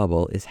goddamn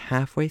bubble is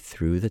halfway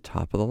through the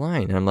top of the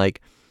line. And I'm like,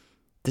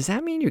 does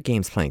that mean your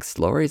game's playing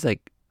slower? He's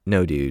like,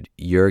 no, dude,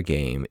 your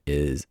game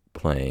is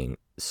playing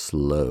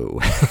slow.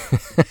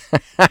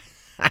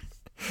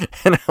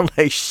 And I'm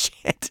like,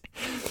 shit.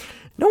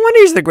 No wonder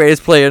he's the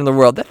greatest player in the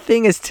world. That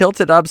thing is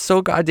tilted up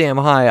so goddamn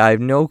high. I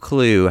have no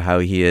clue how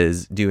he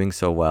is doing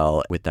so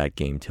well with that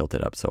game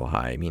tilted up so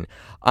high. I mean,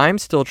 I'm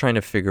still trying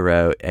to figure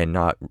out and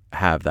not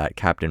have that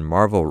Captain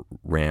Marvel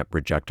ramp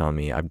reject on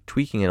me. I'm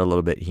tweaking it a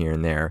little bit here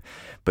and there,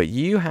 but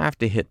you have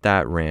to hit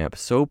that ramp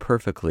so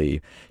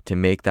perfectly to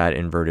make that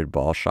inverted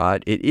ball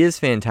shot. It is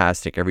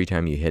fantastic every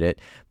time you hit it,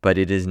 but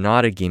it is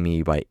not a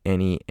gimme by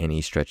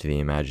any stretch of the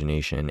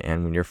imagination.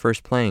 And when you're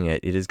first playing it,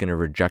 it is going to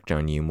reject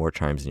on you more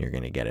times than you're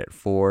going to get it,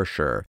 for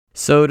sure.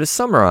 So to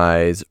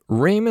summarize,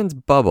 Raymond's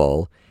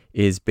bubble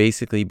is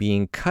basically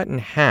being cut in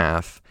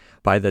half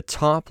by the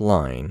top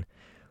line,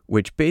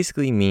 which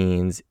basically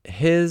means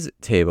his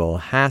table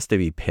has to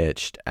be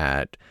pitched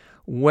at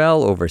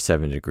well over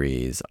 7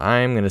 degrees.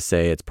 I'm going to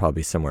say it's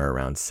probably somewhere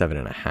around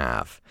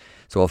 7.5.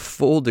 So a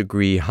full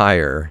degree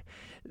higher.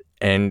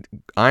 And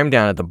I'm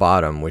down at the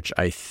bottom, which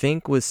I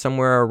think was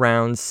somewhere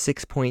around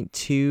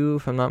 6.2,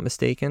 if I'm not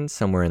mistaken,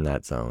 somewhere in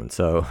that zone.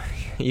 So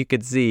you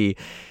could see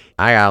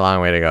I got a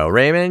long way to go.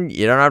 Raymond,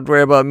 you don't have to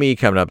worry about me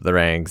coming up the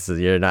ranks.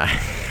 You're not.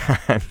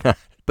 I'm not.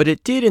 But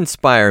it did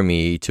inspire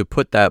me to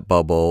put that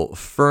bubble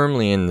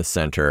firmly in the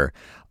center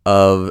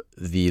of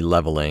the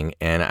leveling,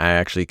 and I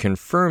actually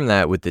confirmed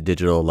that with the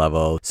digital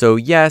level. So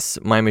yes,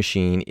 my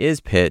machine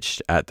is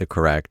pitched at the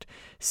correct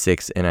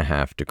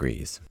 6.5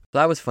 degrees.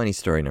 That was funny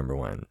story number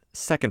one.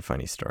 Second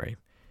funny story,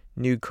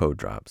 new code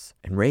drops.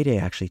 And Ray Day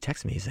actually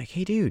texted me. He's like,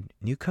 hey dude,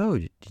 new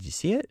code. Did you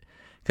see it?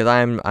 Because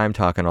I'm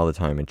talking all the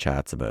time in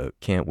chats about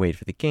can't wait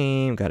for the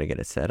game, got to get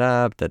it set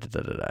up, da da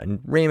da da da. And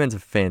Raymond's a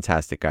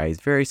fantastic guy.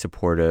 He's very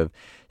supportive,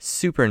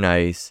 super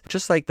nice,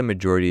 just like the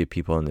majority of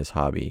people in this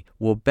hobby.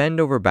 Will bend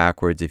over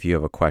backwards if you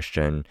have a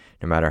question,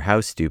 no matter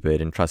how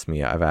stupid. And trust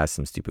me, I've asked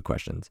some stupid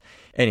questions.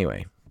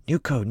 Anyway, new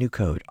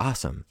code,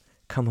 awesome.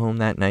 Come home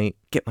that night,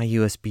 get my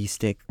USB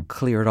stick,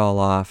 clear it all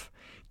off,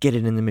 get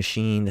it in the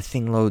machine, the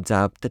thing loads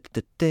up,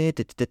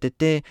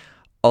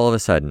 all of a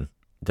sudden,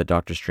 the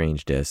Doctor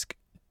Strange disc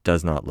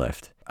does not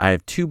lift. I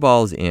have 2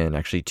 balls in,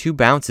 actually 2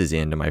 bounces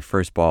into my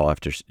first ball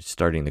after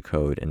starting the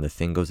code, and the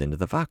thing goes into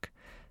the fuck.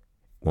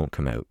 Won't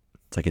come out.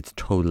 It's like it's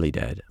totally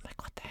dead. I'm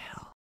like, what the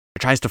hell? It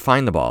tries to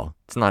find the ball.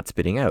 It's not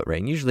spitting out, right?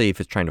 And usually if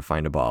it's trying to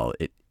find a ball,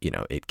 it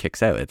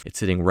kicks out. It's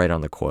sitting right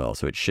on the coil,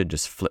 so it should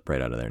just flip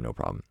right out of there, no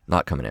problem.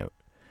 Not coming out.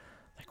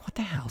 Like, what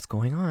the hell's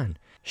going on?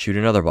 Shoot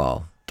another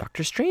ball.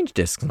 Doctor Strange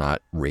disc's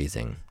not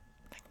raising.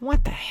 Like,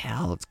 what the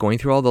hell? It's going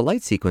through all the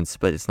light sequence,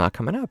 but it's not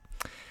coming up.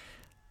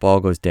 Ball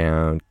goes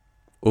down,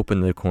 open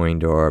the coin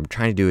door. I'm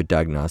trying to do a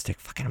diagnostic.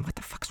 Fucking, what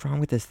the fuck's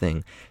wrong with this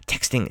thing?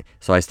 Texting.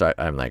 So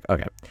I'm like,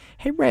 okay.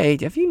 Hey, Ray,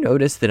 have you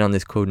noticed that on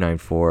this code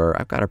 9.4,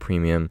 I've got a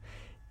premium,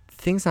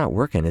 thing's not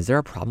working. Is there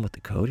a problem with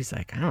the code? He's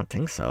like, I don't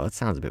think so. It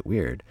sounds a bit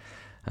weird.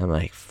 I'm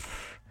like,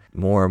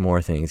 more and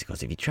more things. He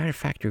goes, if you try to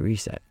factory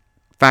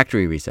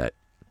reset.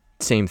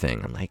 Same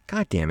thing. I'm like,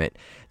 God damn it.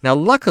 Now,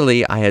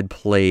 luckily, I had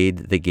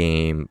played the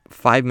game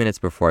 5 minutes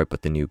before I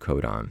put the new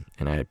code on,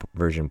 and I had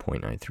version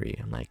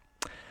 0.93. I'm like,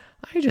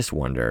 I just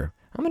wonder,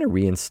 I'm going to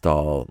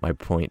reinstall my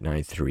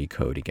 0.93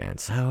 code again.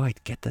 So I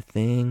get the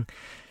thing,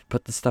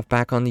 put the stuff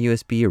back on the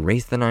USB,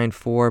 erase the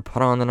 9.4,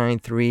 put on the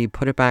 9.3,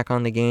 put it back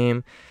on the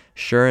game.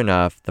 Sure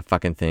enough, the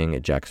fucking thing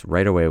ejects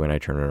right away when I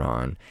turn it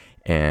on,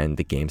 and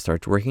the game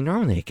starts working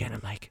normally again.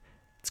 I'm like,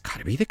 it's got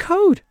to be the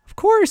code. Of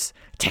course.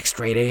 Text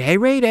Ray Day. Hey,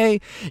 Ray Day.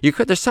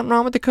 There's something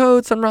wrong with the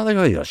code. Something wrong with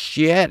the code. Oh,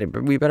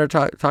 shit. We better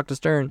talk to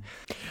Stern.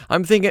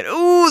 I'm thinking,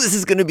 ooh, this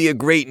is going to be a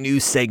great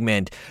new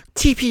segment.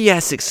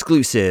 TPS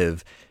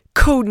exclusive.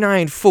 Code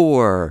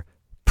 9.4.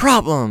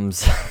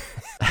 Problems.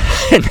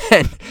 And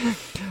then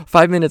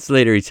 5 minutes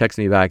later, he texts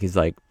me back. He's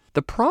like,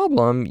 the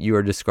problem you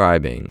are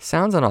describing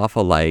sounds an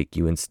awful like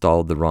you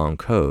installed the wrong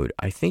code.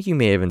 I think you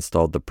may have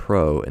installed the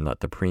Pro and not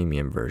the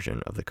premium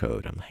version of the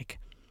code. I'm like,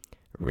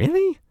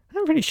 really?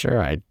 I'm pretty sure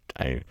I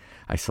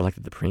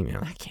selected the premium.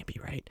 That can't be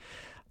right.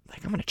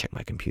 Like, I'm going to check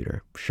my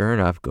computer. Sure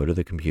enough, go to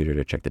the computer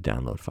to check the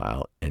download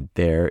file, and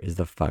there is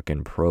the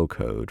fucking Pro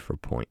code for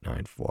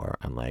 0.94.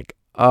 I'm like,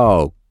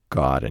 oh,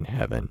 God in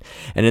heaven.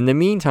 And in the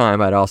meantime,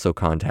 I'd also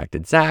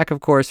contacted Zach, of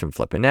course, from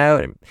Flipping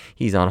Out, and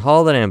he's on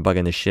holiday. I'm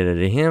bugging the shit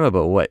out of him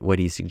about what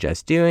he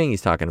suggests doing.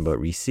 He's talking about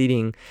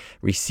reseating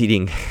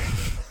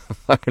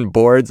fucking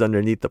boards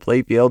underneath the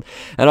playfield,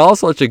 and all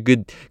sorts of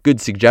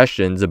good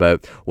suggestions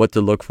about what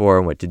to look for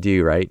and what to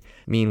do, right?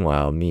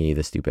 Meanwhile, me,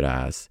 the stupid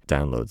ass,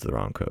 downloads the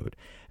wrong code.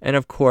 And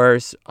of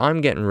course,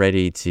 I'm getting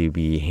ready to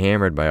be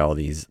hammered by all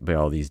these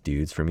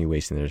dudes for me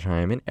wasting their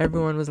time, and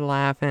everyone was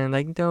laughing,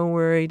 like, don't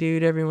worry,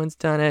 dude, everyone's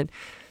done it.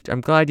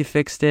 I'm glad you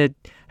fixed it.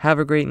 Have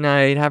a great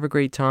night. Have a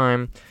great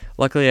time.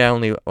 Luckily, I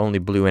only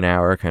blew an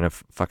hour kind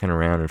of fucking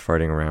around and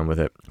farting around with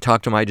it.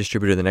 Talked to my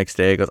distributor the next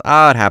day. He goes,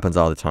 it happens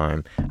all the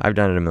time. I've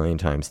done it a million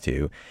times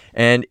too.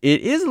 And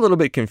it is a little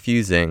bit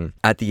confusing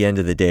at the end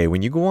of the day.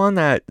 When you go on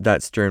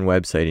that Stern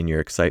website in your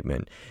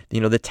excitement,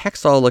 the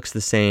text all looks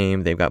the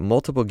same. They've got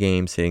multiple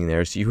games sitting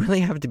there. So you really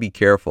have to be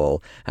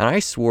careful. And I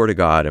swore to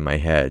God in my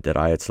head that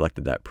I had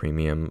selected that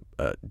premium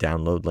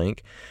download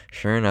link.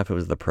 Sure enough, it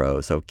was the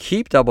Pro. So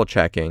keep double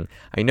checking.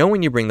 I know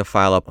when you bring the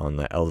file up on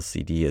the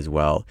LCD as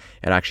well,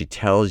 it actually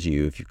tells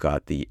you if you've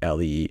got the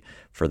LE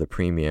for the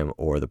premium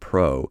or the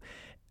Pro.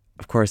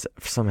 Of course,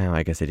 somehow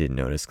I guess I didn't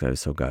notice because I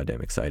was so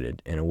goddamn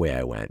excited, and away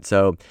I went.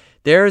 So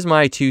there's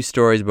my 2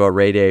 stories about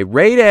Ray Day.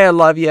 Ray Day, I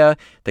love you.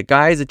 The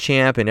guy's a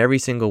champ in every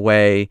single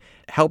way.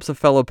 Helps a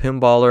fellow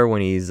pinballer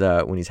when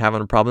he's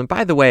having a problem.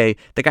 By the way,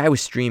 the guy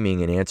was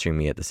streaming and answering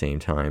me at the same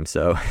time,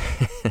 so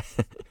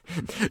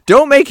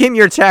don't make him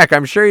your tech.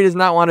 I'm sure he does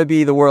not want to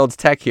be the world's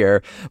tech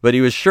here, but he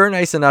was sure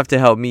nice enough to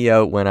help me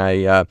out when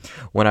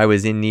I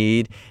was in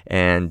need.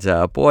 And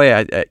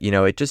boy,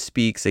 it just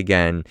speaks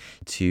again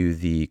to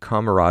the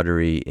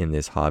camaraderie in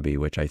this hobby,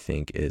 which I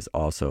think is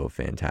also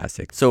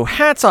fantastic. So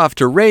hats off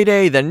to Ray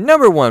Day, the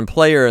 #1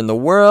 player in the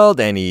world,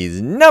 and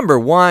he's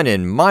 #1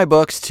 in my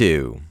books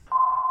too.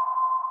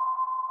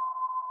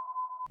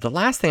 The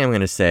last thing I'm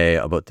going to say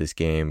about this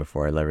game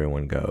before I let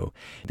everyone go,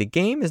 the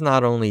game is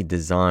not only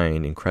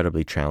designed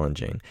incredibly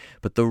challenging,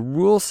 but the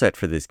rule set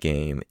for this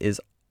game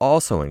is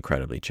also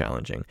incredibly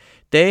challenging.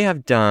 They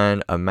have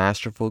done a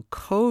masterful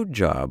code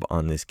job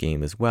on this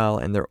game as well,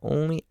 and they're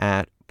only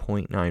at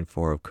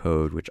 0.94 of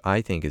code, which I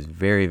think is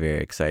very, very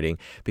exciting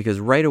because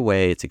right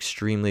away it's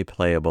extremely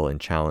playable and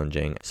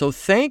challenging. So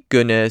thank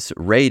goodness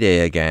Ray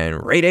Day again.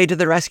 Ray Day to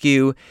the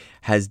rescue.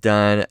 has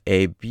done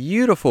a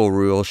beautiful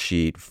rule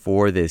sheet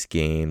for this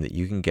game that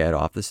you can get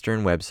off the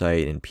Stern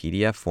website in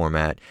PDF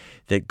format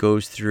that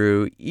goes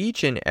through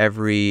each and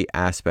every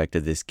aspect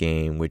of this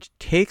game, which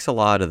takes a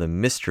lot of the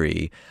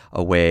mystery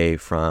away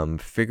from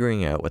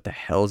figuring out what the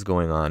hell's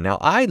going on. Now,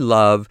 I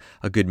love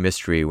a good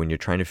mystery when you're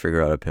trying to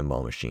figure out a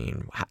pinball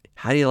machine.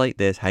 How do you like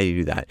this? How do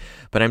you do that?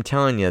 But I'm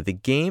telling you, the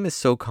game is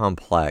so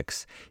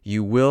complex,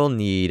 you will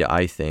need,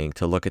 I think,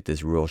 to look at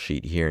this rule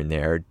sheet here and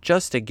there,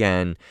 just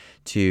again,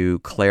 to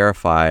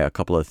clarify a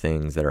couple of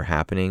things that are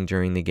happening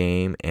during the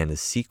game and the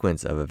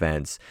sequence of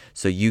events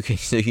so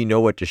you know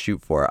what to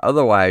shoot for.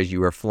 Otherwise,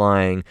 you are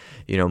flying,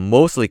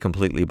 mostly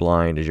completely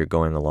blind as you're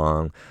going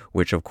along,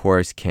 which of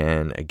course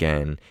can,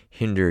 again,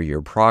 hinder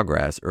your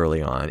progress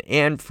early on.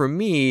 And for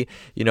me,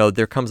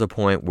 there comes a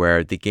point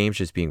where the game's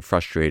just being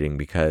frustrating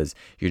because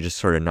you're just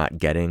sort of not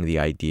getting the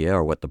idea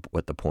or what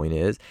the point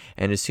is.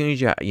 And as soon as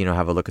you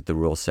have a look at the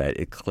rule set,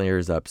 it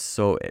clears up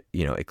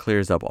it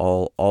clears up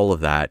all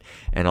of that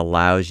and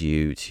allows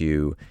you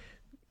to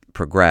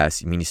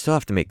progress. I mean, you still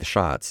have to make the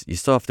shots. You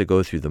still have to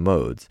go through the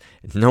modes.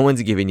 No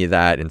one's giving you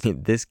that, and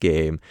this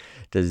game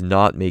does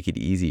not make it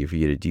easy for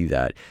you to do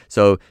that.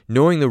 So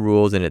knowing the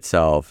rules in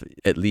itself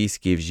at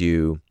least gives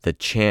you the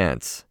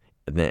chance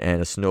and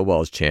a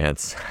snowball's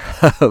chance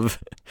of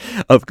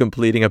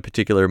completing a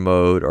particular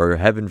mode, or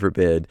heaven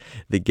forbid,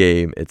 the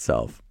game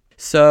itself.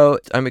 So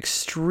I'm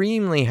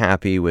extremely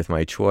happy with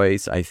my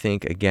choice. I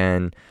think,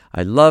 again,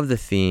 I love the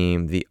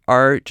theme. The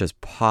art just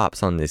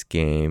pops on this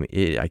game.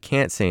 I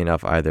can't say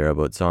enough either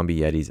about Zombie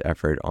Yeti's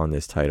effort on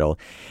this title.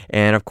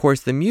 And of course,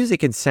 the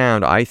music and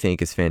sound, I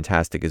think, is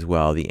fantastic as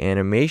well. The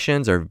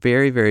animations are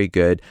very, very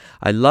good.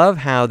 I love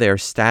how they're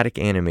static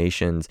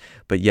animations,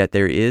 but yet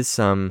there is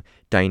some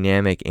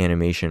dynamic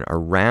animation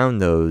around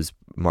those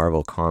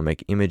Marvel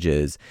comic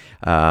images,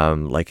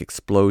 like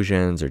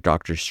explosions or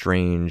Doctor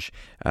Strange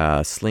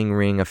sling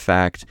ring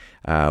effect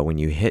when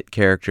you hit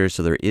characters.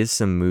 So there is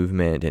some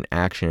movement and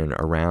action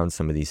around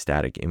some of these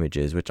static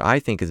images, which I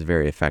think is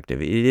very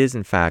effective. It is,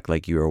 in fact,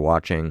 like you are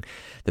watching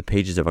the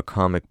pages of a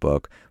comic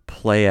book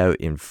play out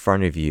in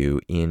front of you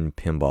in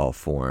pinball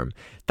form.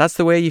 That's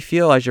the way you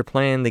feel as you're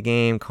playing the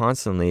game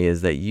constantly,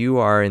 is that you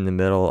are in the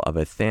middle of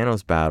a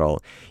Thanos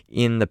battle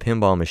in the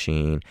pinball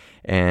machine,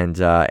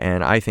 and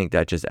I think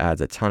that just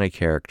adds a ton of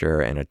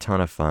character and a ton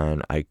of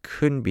fun. I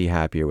couldn't be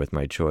happier with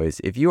my choice.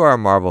 If you are a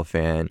Marvel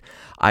fan,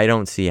 I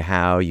don't see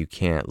how you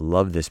can't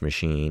love this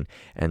machine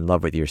and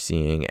love what you're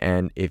seeing.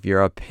 And if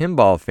you're a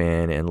pinball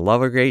fan and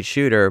love a great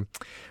shooter,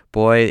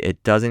 boy,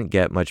 it doesn't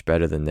get much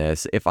better than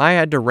this. If I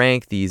had to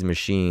rank these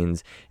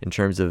machines in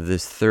terms of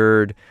this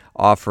third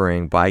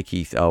offering by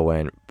Keith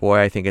Elwin, boy,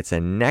 I think it's a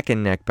neck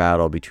and neck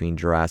battle between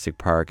Jurassic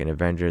Park and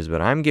Avengers,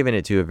 but I'm giving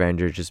it to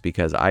Avengers just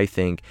because I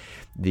think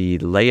the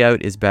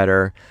layout is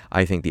better,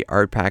 I think the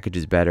art package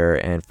is better,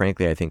 and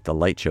frankly, I think the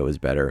light show is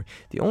better.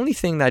 The only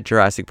thing that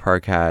Jurassic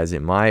Park has,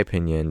 in my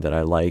opinion, that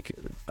I like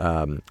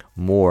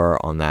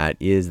more on that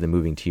is the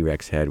moving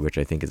T-Rex head, which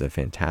I think is a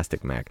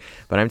fantastic mech.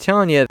 But I'm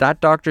telling you,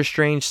 that Doctor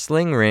Strange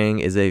sling ring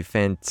is a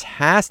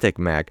fantastic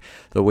mech.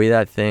 The way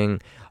that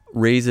thing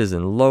raises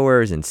and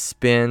lowers and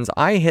spins.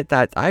 I've hit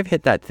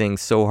that thing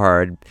so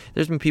hard.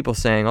 There's been people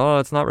saying, oh,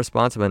 it's not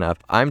responsive enough.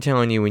 I'm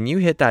telling you, when you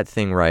hit that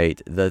thing right,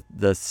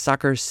 the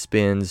sucker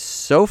spins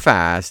so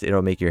fast,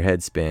 it'll make your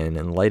head spin,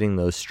 and lighting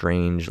those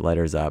strange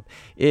letters up.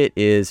 It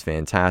is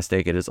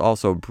fantastic. It is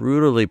also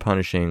brutally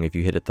punishing if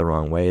you hit it the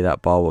wrong way.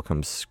 That ball will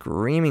come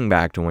screaming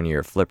back to one of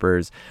your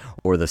flippers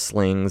or the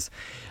slings.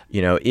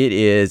 It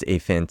is a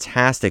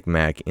fantastic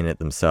mech in it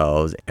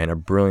themselves and a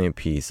brilliant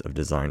piece of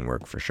design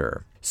work for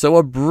sure. So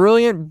a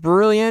brilliant,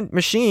 brilliant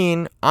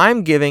machine.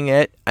 I'm giving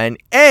it an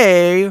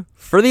A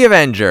for the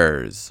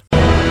Avengers.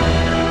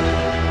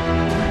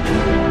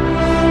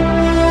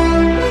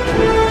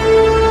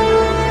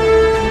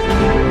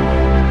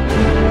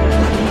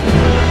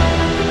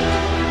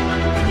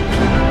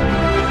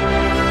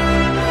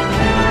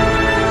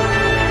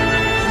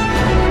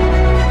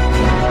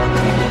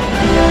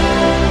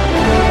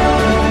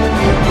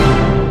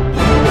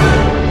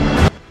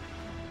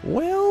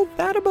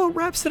 That about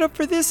wraps it up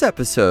for this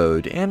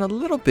episode, and a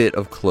little bit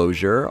of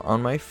closure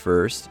on my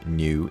first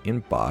new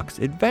in-box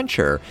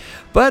adventure.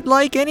 But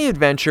like any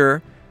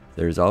adventure,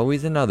 there's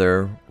always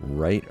another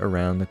right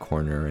around the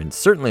corner, and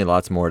certainly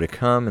lots more to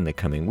come in the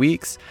coming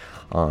weeks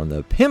on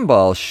the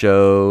Pinball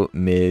Show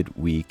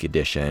Midweek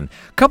Edition.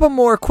 A couple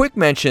more quick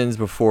mentions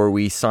before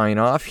we sign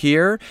off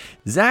here.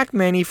 Zach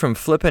Meny from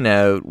Flippin'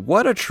 Out,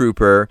 what a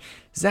trooper.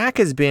 Zach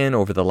has been,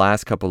 over the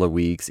last couple of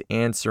weeks,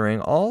 answering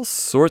all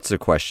sorts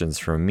of questions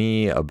from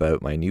me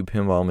about my new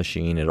pinball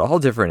machine at all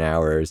different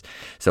hours,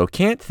 so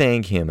can't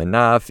thank him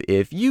enough.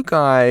 If you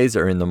guys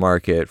are in the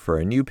market for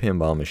a new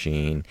pinball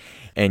machine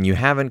and you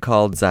haven't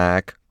called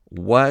Zach,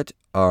 what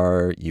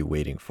are you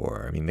waiting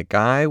for? I mean, the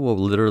guy will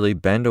literally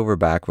bend over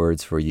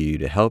backwards for you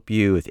to help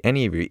you with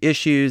any of your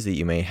issues that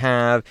you may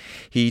have.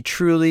 He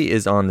truly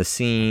is on the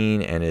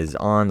scene and is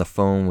on the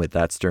phone with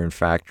that Stern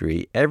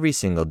factory every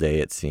single day,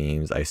 it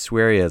seems. I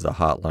swear he has a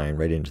hotline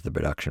right into the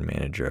production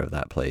manager of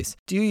that place.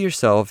 Do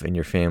yourself and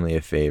your family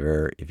a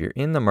favor. If you're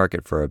in the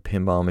market for a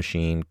pinball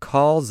machine,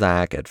 call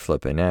Zach at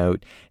Flippin'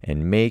 Out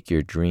and make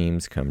your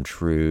dreams come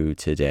true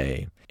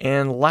today.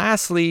 And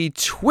lastly,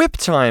 TWIP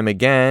time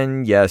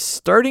again. Yes,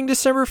 starting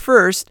December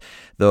 1st,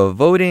 the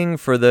voting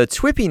for the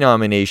TWIPY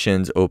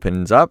nominations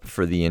opens up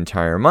for the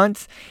entire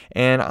month,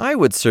 and I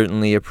would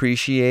certainly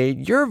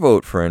appreciate your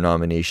vote for a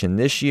nomination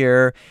this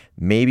year.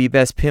 Maybe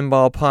Best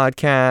Pinball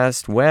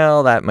Podcast.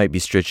 Well, that might be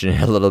stretching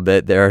it a little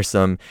bit. There are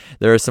some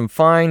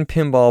fine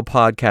pinball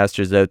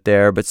podcasters out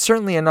there, but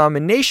certainly a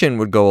nomination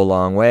would go a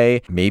long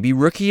way. Maybe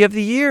Rookie of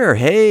the Year.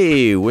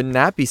 Hey, wouldn't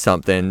that be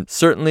something?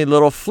 Certainly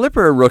Little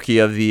Flipper Rookie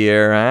of the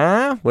Year,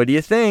 huh? What do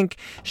you think?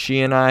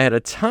 She and I had a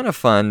ton of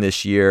fun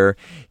this year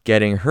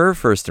getting her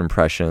first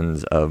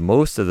impressions of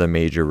most of the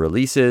major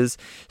releases.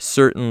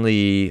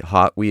 Certainly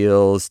Hot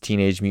Wheels,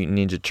 Teenage Mutant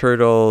Ninja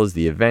Turtles,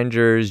 The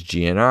Avengers,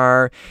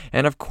 GNR,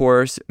 and of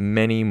course,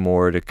 many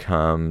more to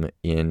come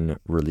in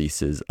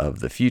releases of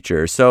the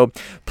future. So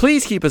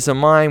please keep us in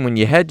mind when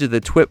you head to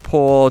the TWIP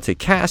poll to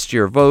cast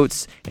your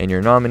votes and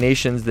your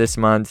nominations this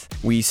month.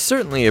 We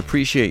certainly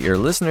appreciate your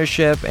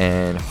listenership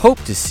and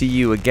hope to see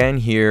you again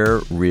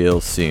here real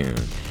soon.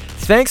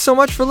 Thanks so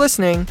much for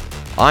listening.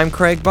 I'm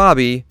Craig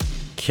Bobby.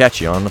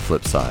 Catch you on the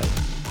flip side.